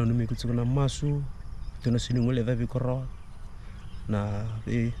sana pa no ikut sa na masu. tuna sinungule da vikoro na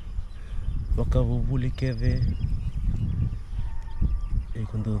vi wakavuvuli keve e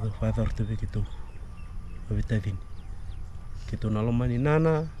quando faz arte vi kitu avitavin kitu nalomani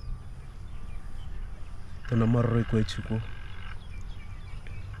nana tuna marro ko echuko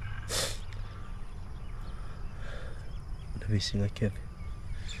na visinga keve.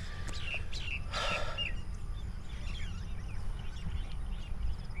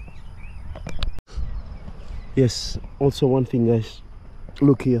 Yes, also one thing guys,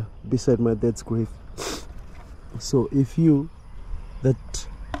 look here beside my dad's grave. So if you, that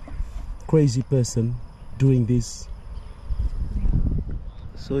crazy person doing this,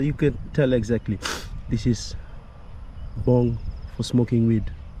 so you can tell exactly this is bong for smoking weed.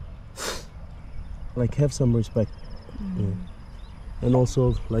 Like, have some respect. Yeah. And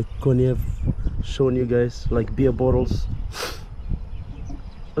also, like Connie have shown you guys, like beer bottles.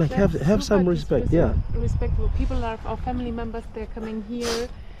 Like have some respect, yeah. Respectful people are our family members. They're coming here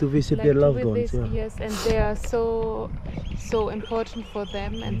To visit like, their to loved visit, ones, yeah. yes, and they are so important for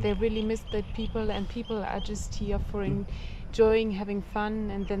them, and they really miss that people. And people are just here for enjoying, having fun,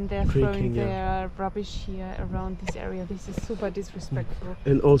 and then they're throwing their rubbish here around this area. This is super disrespectful.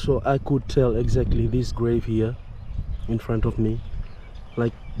 And also, I could tell exactly this grave here in front of me.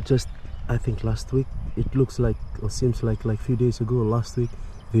 Like just, I think last week, it looks like, or seems like few days ago, last week,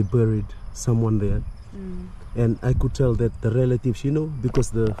 they buried someone there. And I could tell that the relatives, you know,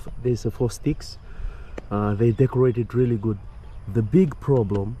 because there's a 4 sticks, they decorated really good. The big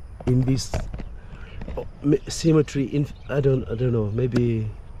problem in this cemetery, in I don't know, maybe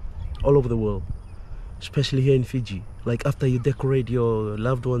all over the world, especially here in Fiji, like after you decorate your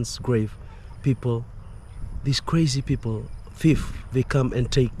loved one's grave, people, these crazy people, thief, they come and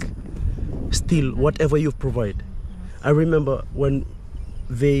steal whatever you've provided. I remember when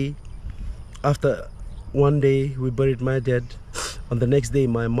after one day we buried my dad, on the next day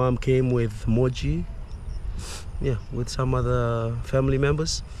my mom came with Moji, with some other family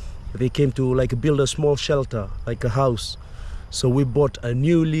members. They came to like build a small shelter, like a house. So we bought a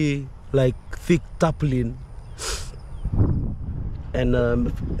newly like thick tarpaulin and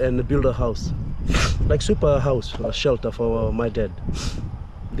build a house, like super house, a shelter for my dad.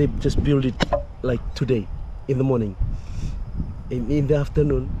 They just built it like today in the morning. In the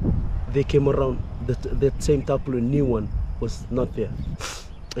afternoon, they came around. That same tarpaulin, new one, was not there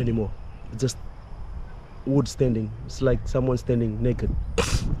anymore. Just wood standing. It's like someone standing naked.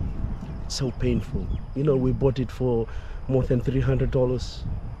 So painful. You know, we bought it for more than $300,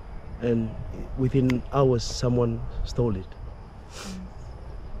 and within hours, someone stole it.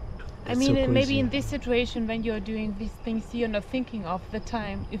 I mean, maybe in this situation, when you're doing these things, you're not thinking of the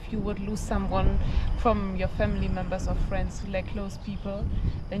time if you would lose someone from your family members or friends, like close people,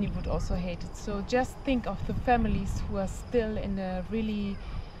 then you would also hate it. So just think of the families who are still in a really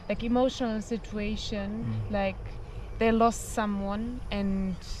like emotional situation, like they lost someone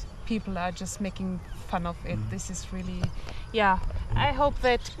and people are just making fun of it. This is really, I hope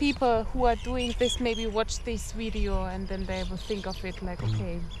that people who are doing this maybe watch this video and then they will think of it like,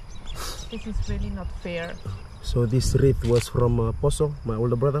 okay, this is really not fair. So this wreath was from Poso, my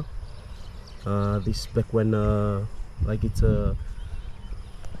older brother. This back when like it's a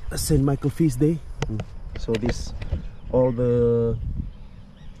St. Michael feast day. So this, all the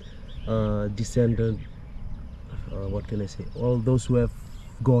descendant, what can I say, all those who have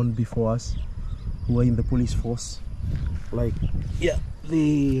gone before us, who are in the police force, like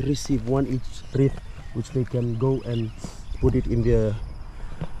they receive one each wreath, which they can go and put it in their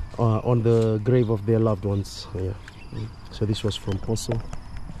on the grave of their loved ones. So this was from Poso,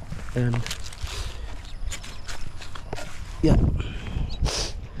 and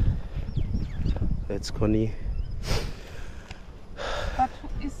that's Connie. But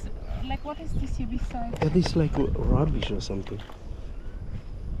is like, what is this here beside? This is like rubbish or something.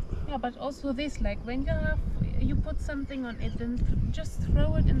 Yeah, but also this, like when you put something on it, then just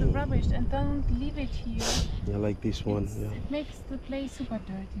throw it in the rubbish and don't leave it here. Yeah, like this one. It makes the place super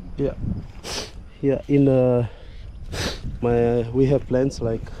dirty. Yeah. In we have plans,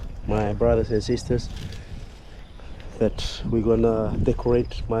 like my brothers and sisters, that we're gonna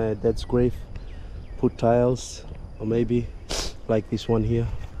decorate my dad's grave, put tiles, or maybe like this one here.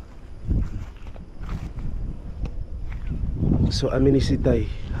 So Aminisitai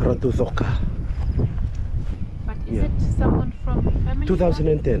Ratu Thoka. But is it someone from family?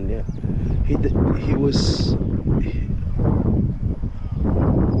 2010, yeah. He was.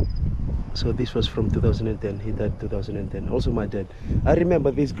 So this was from 2010. He died 2010. Also my dad. I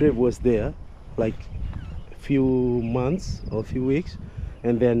remember this grave was there, like few months or few weeks,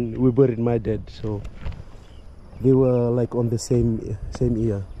 and then we buried my dad. So they were like on the same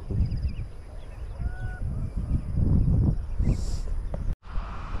year.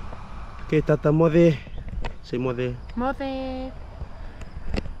 Okay, Tata Mode. Say Mode. Mother.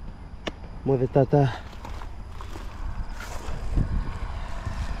 Mode Tata.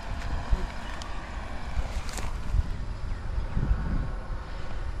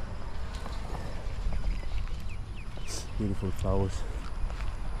 Beautiful flowers.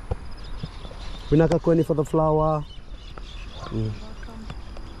 Winaka Kweni for the flower.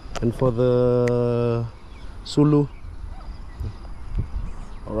 And for the Sulu.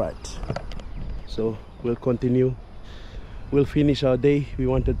 Alright. So we'll continue. We'll finish our day. We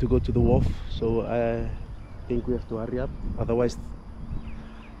wanted to go to the wharf, so I think we have to hurry up. Otherwise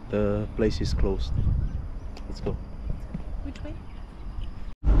the place is closed. Let's go. Which way?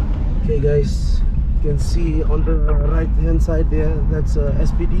 Okay guys, you can see on the right hand side there, that's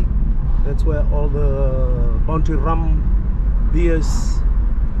SPD. That's where all the Bounty rum, beers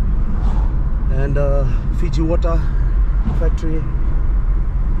and Fiji water factory,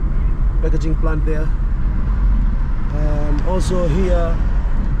 packaging plant there. And also here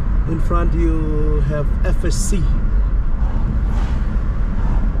in front you have FSC,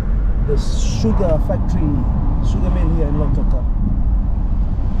 the sugar factory, sugar mill here in Lautoka.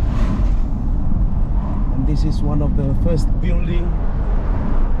 And this is one of the first building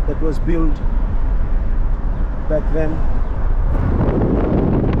that was built back then.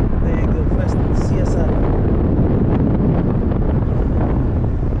 There you go, first CSR.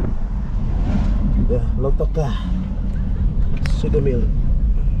 The Lautoka sugar mill.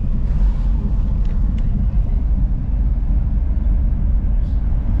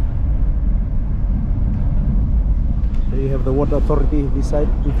 There you have the water authority this side.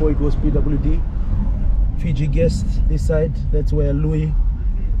 Before it was PWD. Fiji Guest this side. That's where Louis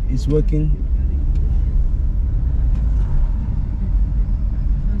is working.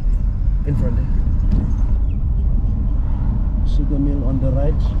 In front there. Sugar mill on the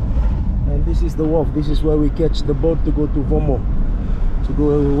right. And this is the wharf. This is where we catch the boat to go to Vomo, to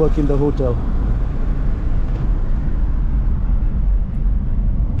go work in the hotel.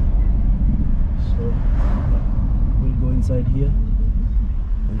 So we'll go inside here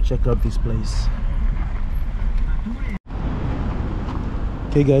and check out this place.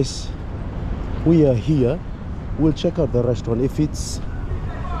 Okay guys, we are here. We'll check out the restaurant.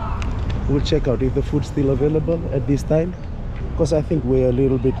 We'll check out if the food's still available at this time, because I think we're a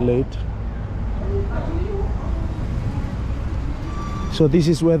little bit late. So this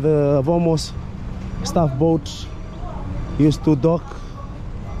is where the Vomo's staff boat used to dock.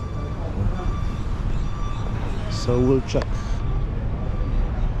 So we'll check.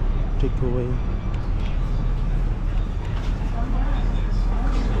 Take away.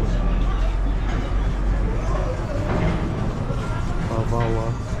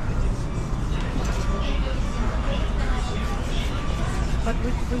 Balawa. But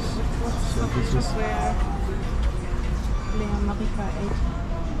what's the pictures where Leon Marika ate?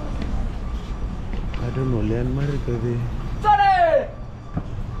 I don't know, Leon Marika,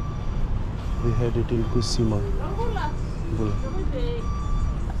 they had it in Kusima. Bula.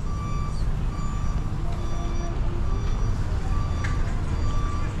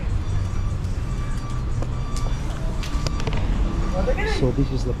 So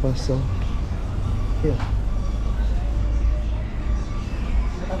this is the pasta here.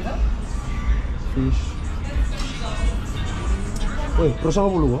 Fish. Wait, prosama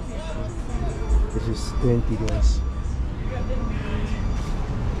bulu. This is 20 guys.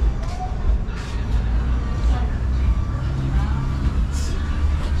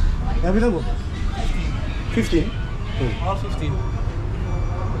 Everything go? 15? All 15.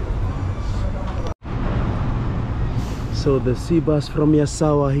 So the sea bus from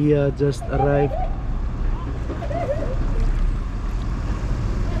Yasawa here just arrived.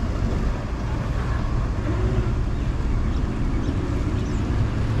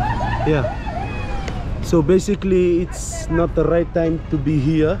 Yeah. So basically it's not the right time to be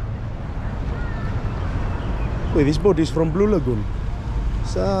here. Wait, this boat is from Blue Lagoon.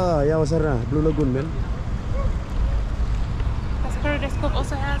 Yeah, Blue Lagoon, man. Does Paradise Cove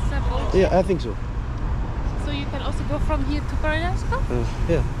also has a boat? Yeah, I think so. So you can also go from here to Paradise Cove?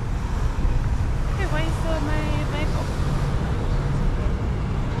 Yeah. Okay, why is my bag off?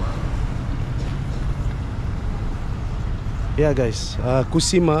 Yeah guys,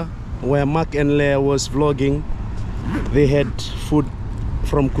 Kusima, where Mark and Leah was vlogging, they had food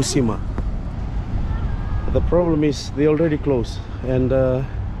from Kusima. The problem is they already closed, and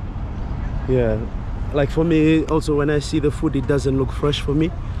yeah, like for me also, when I see the food, it doesn't look fresh for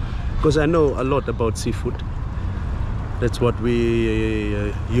me, because I know a lot about seafood. That's what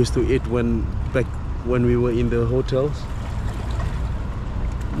we used to eat back when we were in the hotels.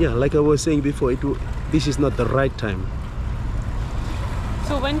 Yeah, like I was saying before, this is not the right time.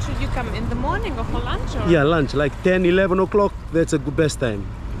 So when should you come? In the morning or for lunch? Or? Yeah, lunch, like 10, 11 o'clock, that's a good best time.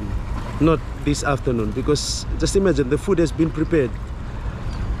 Not this afternoon, because just imagine, the food has been prepared.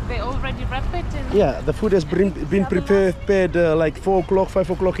 They already wrap it in? Yeah, the food has been prepared like 4 o'clock,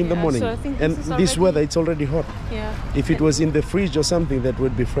 5 o'clock in the morning. So I think and this weather, it's already hot. Yeah. If it was in the fridge or something, that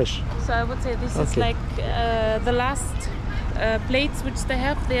would be fresh. So I would say this is like the last plates which they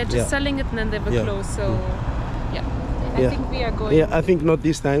have. They are just selling it and then they will close. So yeah, I think we are going. Yeah, I think not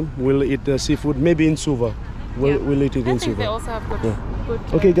this time. We'll eat seafood, maybe in Suva. We'll eat it in I think Suva. they also have good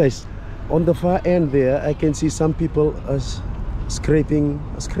okay, guys. On the far end there, I can see some people scaling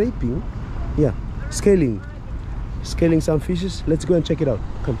some fishes. Let's go and check it out.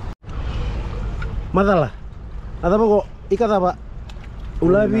 Come. Madala. Ada ba ko ikada ba?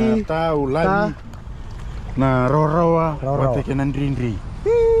 Ulabi ta ulabi. Na rorawa wateke na ndrindri.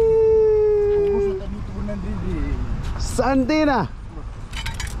 Sandina.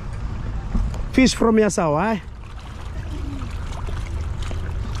 Fish from Yasawa, eh?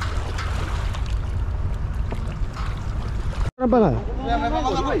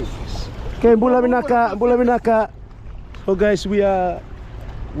 Okay, Bula Binaka. So guys,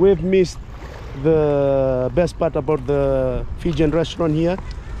 we've missed the best part about the Fijian restaurant here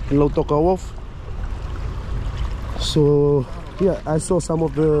in Lautoka Wharf. So yeah, I saw some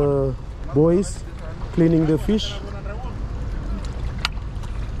of the boys cleaning the fish,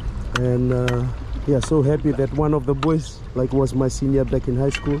 and yeah, so happy that one of the boys was my senior back in high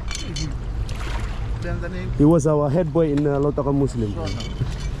school. He was our head boy in Lautoka Muslim.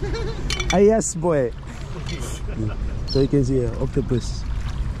 Yes, boy. So you can see octopus.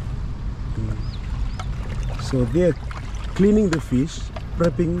 So they're cleaning the fish,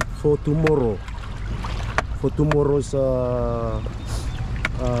 prepping for tomorrow. For tomorrow's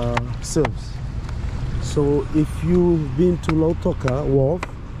serves. So if you've been to Lautoka Wharf,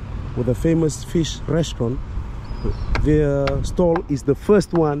 with a famous fish restaurant, their stall is the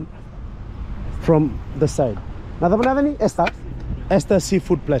first one from the side. Nada ni? Esta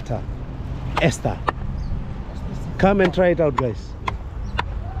seafood platter. Esta. Come and try it out, guys.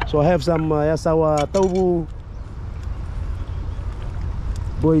 So I have some yasawa tofu.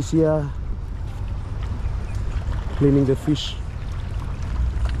 Boys here cleaning the fish.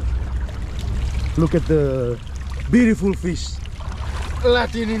 Look at the beautiful fish.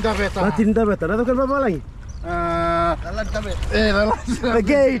 Latin in the beta. Nada kan apa lagi? The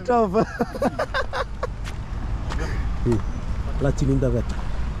gate of Latin in the beta.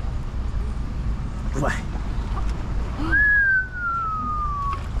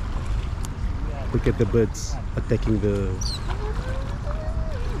 Look at the birds attacking the.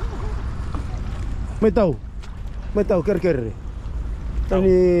 May tahu ker.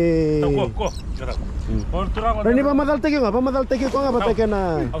 Tani. Rani pamadal teki ko nga pateke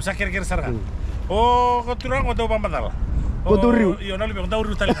na. Au sa ker sarga. O koturang o do pamadal. Koturiu. Yo na libe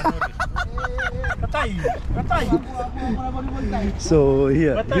dauru tali. Katai. So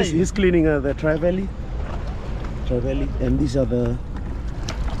here, he's cleaning the trevally, and these are the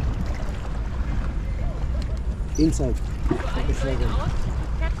inside.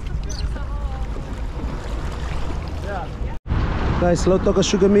 Guys, Lautoka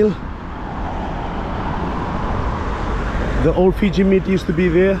sugar mill. The old Fiji meat used to be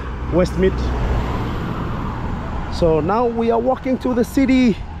there, West meat. So now we are walking to the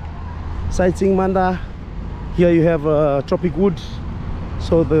city, sightseeing Manda. Here you have tropic wood,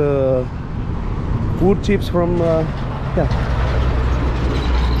 so the wood chips from the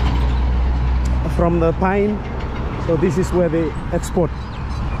pine. So this is where they export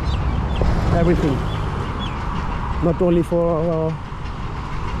everything, not only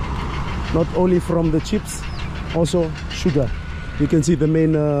from the chips, also sugar. You can see the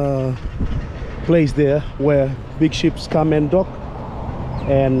main place there where big ships come and dock,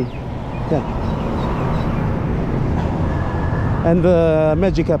 and and the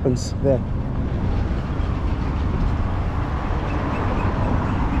magic happens there.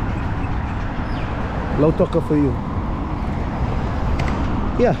 Lautoka for you.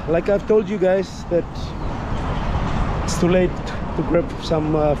 Yeah, like I've told you guys that it's too late to grab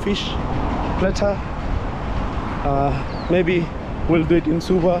some fish platter. Maybe we'll do it in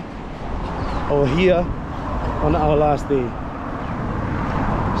Suva or here on our last day.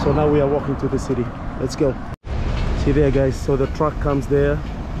 So now we are walking to the city. Let's go. See there, guys, so the truck comes there,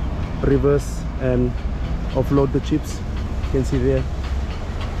 reverse, and offload the chips. You can see there.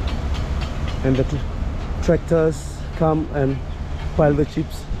 And the tractors come and pile the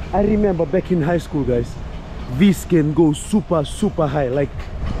chips. I remember back in high school, guys, this can go super high, like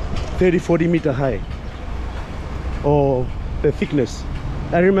 30-40 meter high, or the thickness.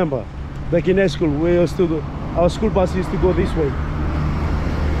 I remember back in high school, we used to go, our school bus used to go this way.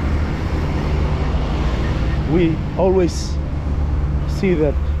 We always see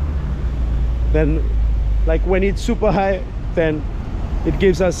that. Then like when it's super high, then it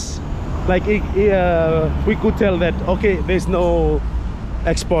gives us like we could tell that okay, there's no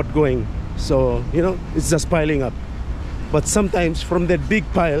export going, so you know, it's just piling up. But sometimes from that big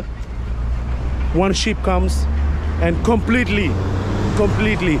pile, one ship comes and completely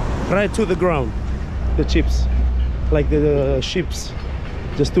right to the ground, the chips, like the ships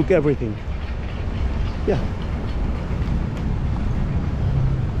just took everything. Yeah.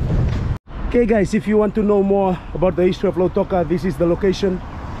 Okay guys, if you want to know more about the history of Lautoka, this is the location.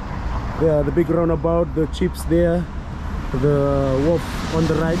 The big roundabout, the chips there, the wharf on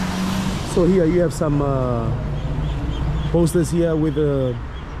the right. So here you have some posters here with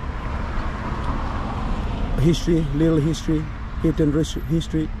history, little history, hidden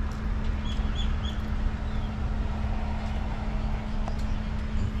history.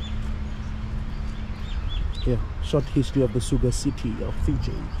 Yeah, short history of the sugar city of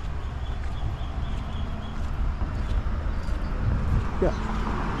Fiji. Yeah.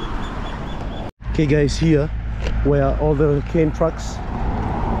 Okay guys, here where all the cane trucks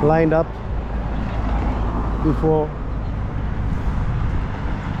lined up before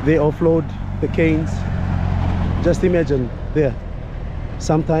they offload the canes. Just imagine there,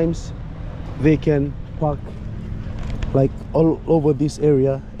 sometimes they can park like all over this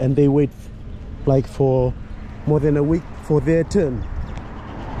area and they wait like for more than a week for their turn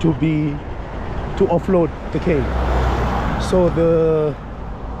to offload the cane. So the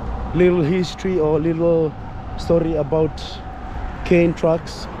little history or little story about cane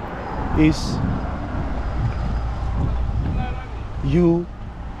trucks is you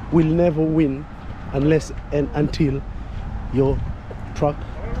will never win unless and until your truck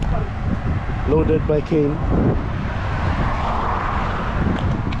loaded by cane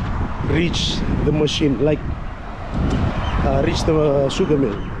reach the machine, like reach the sugar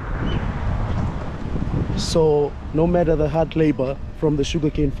mill. So no matter the hard labor from the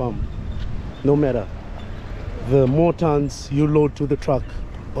sugarcane farm, no matter, the more tons you load to the truck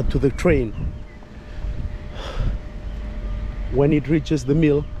or to the train, when it reaches the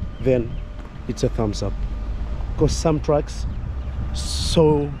mill, then it's a thumbs up. Because some trucks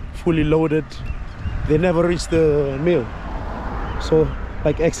so fully loaded, they never reach the mill. So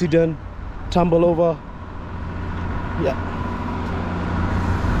like accident, tumble over. Yeah.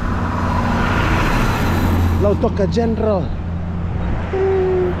 Lautoka General.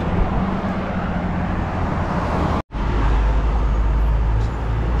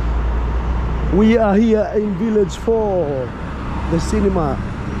 We are here in Village 4, the cinema.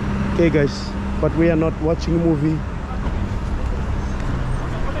 Okay guys, but we are not watching a movie.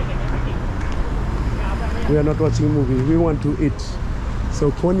 We are not watching a movie, we want to eat.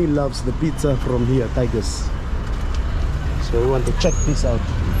 So Connie loves the pizza from here, Tigers. So we want to check this out.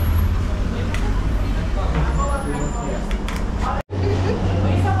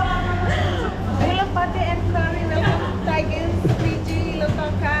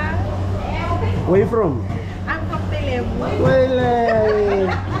 Where are you from? I'm from Balawa.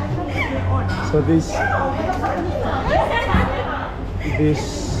 So this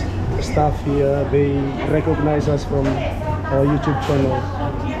staff here, they recognize us from our YouTube channel.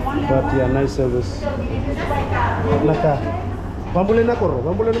 But yeah, nice service. Naka, bambulin na koro,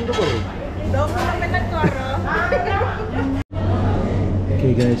 bambulin na koro.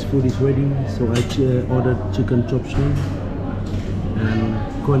 Okay guys, food is ready. So I ordered chicken chop suey and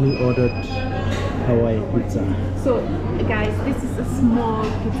Connie ordered Hawaii pizza. So guys, this is a small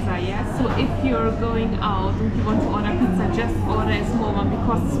pizza, yeah? So if you're going out and you want to order pizza, just order a small one,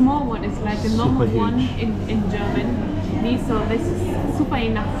 because small one is like a normal one in German. So this is super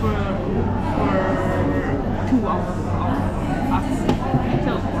enough for two of us.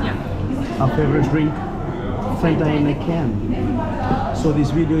 So yeah. Our favorite drink, Fanta in a can. So this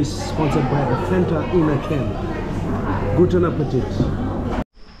video is sponsored by a Fanta in a can. Guten Appetit.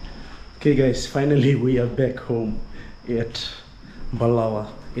 Okay guys, finally we are back home at Balawa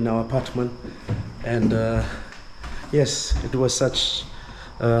in our apartment, and yes, it was such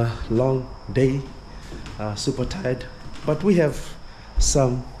a long day, super tired, but we have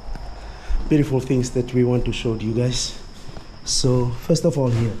some beautiful things that we want to show you guys. So first of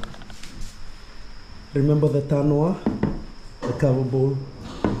all, here Remember the tanoa, the cover bowl,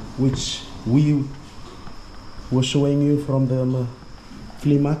 which we were showing you from the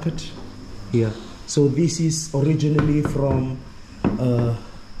flea market here. So this is originally from a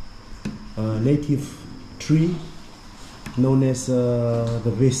native tree known as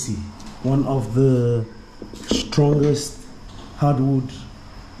the vesi, one of the strongest hardwood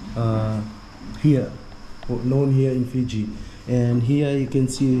here, known here in Fiji. And here you can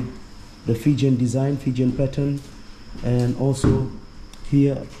see the Fijian design, Fijian pattern, and also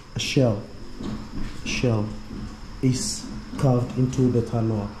here a shell is carved into the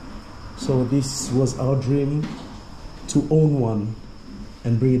tanoa. So this was our dream, to own one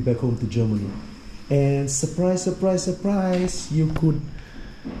and bring it back home to Germany. And surprise, surprise, surprise, you could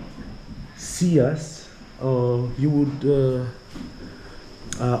see us, or you would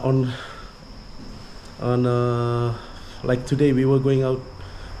like today we were going out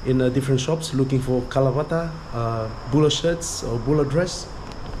in different shops looking for kalavata, bula shirts or bula dress.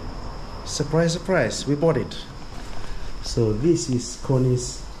 Surprise, surprise, we bought it. So this is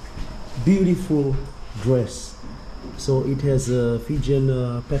Connie's beautiful dress. So it has a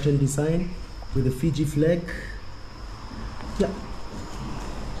Fijian pattern design with the Fiji flag. Yeah.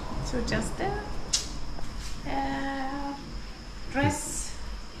 So just a dress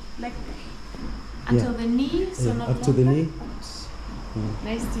like until the knee, so not up to the knee.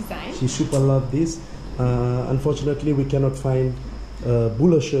 Nice design. She super loved this. Unfortunately, we cannot find a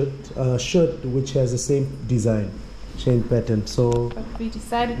bula shirt which has the same design, same pattern. So but we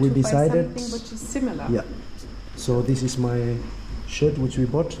decided to buy something which is similar. Yeah. So this is my shirt which we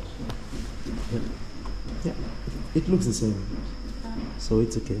bought. Yeah. It looks the same. So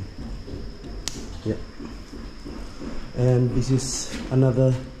it's okay. Yeah. And this is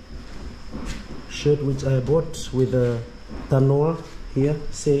another shirt which I bought with a tanoa here,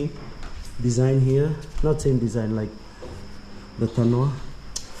 same design here, not same design like the tanoa,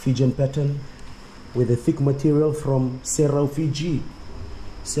 Fijian pattern with a thick material from Serau, Fiji.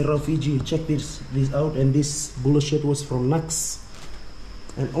 Serau, Fiji, check this out. And this bula shirt was from Nax.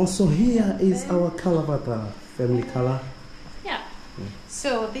 And also here is our kalavata, family color. Yeah.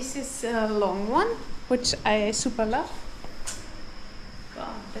 So this is a long one, which I super love.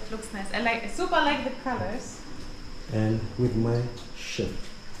 Wow, that looks nice. I super like the colors. And with my shirt,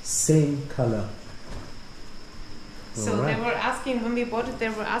 same color. So they were asking, when we bought it, they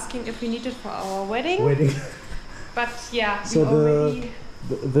were asking if we need it for our wedding. But yeah, so we already...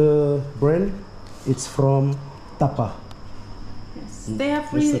 the brand, it's from Tata. Yes. They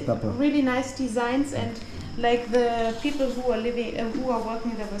have really nice designs, and like the people who are living, who are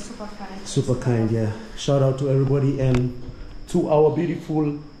working there were super kind. Super kind, yeah. Shout out to everybody and to our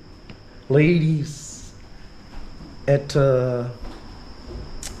beautiful ladies at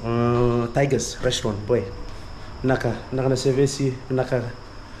Tiger's restaurant. Boy, naka na sevesi, naka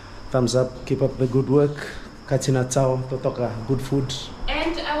thumbs up. Keep up the good work. Katina Tao, Totoka, good food.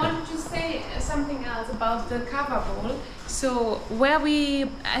 And I wanted to say something else about the cover bowl. So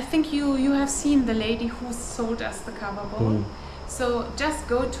I think you have seen the lady who sold us the cover bowl. So just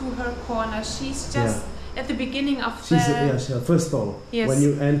go to her corner. She's just at the beginning of first stall. Yes. When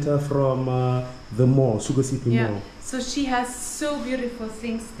you enter from the mall, Sugar City Mall. So she has so beautiful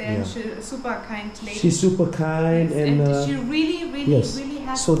things there. And she's a super kind lady. She's super kind, and she really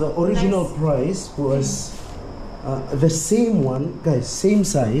has. So the original price was the same one, guys, same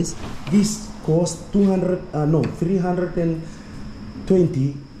size. This cost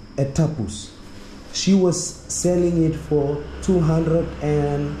 320 at Tapus. She was selling it for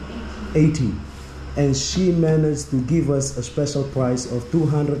 280, and she managed to give us a special price of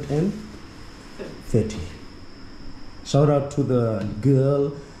 230. Shout out to the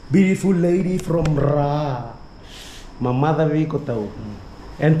girl, beautiful lady from Ra, my mother Vikotau,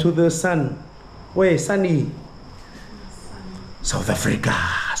 and to the son, Sunny, South Africa.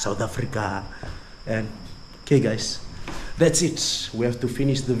 And okay guys, that's it. We have to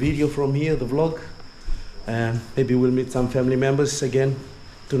finish the video from here, the vlog, and maybe we'll meet some family members again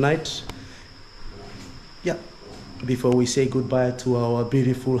tonight. Yeah, before we say goodbye to our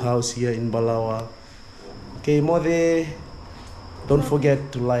beautiful house here in Balawa. Okay, Mode, don't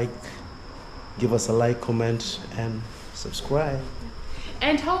forget to give us a like, comment, and subscribe.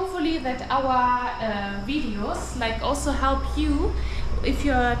 And hopefully that our videos also help you if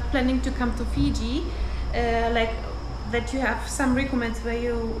you're planning to come to Fiji, that you have some recommends where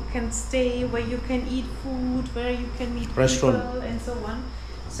you can stay, where you can eat food, where you can meet people and so on.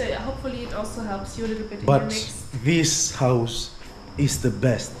 So hopefully it also helps you a little bit in your next... this house is the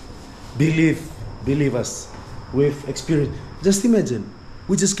best. Believe us, we've experienced. Just imagine,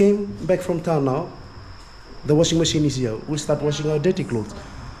 we just came back from town now, The washing machine is here. We'll start washing our dirty clothes.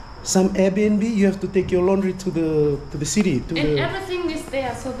 Some Airbnb, you have to take your laundry to the city. And everything is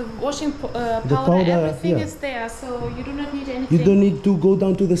there, so the washing powder, powder, everything yeah. is there, so you do not need anything. You don't need to go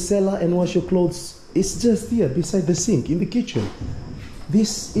down to the cellar and wash your clothes. It's just here beside the sink in the kitchen.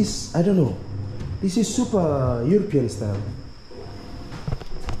 This is, I don't know, this is super European style.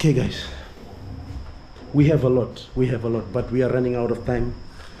 Okay guys, we have a lot, but we are running out of time.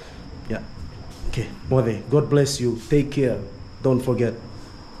 Yeah. Okay, Mother, God bless you. Take care. Don't forget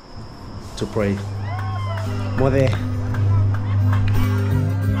to pray. Mother.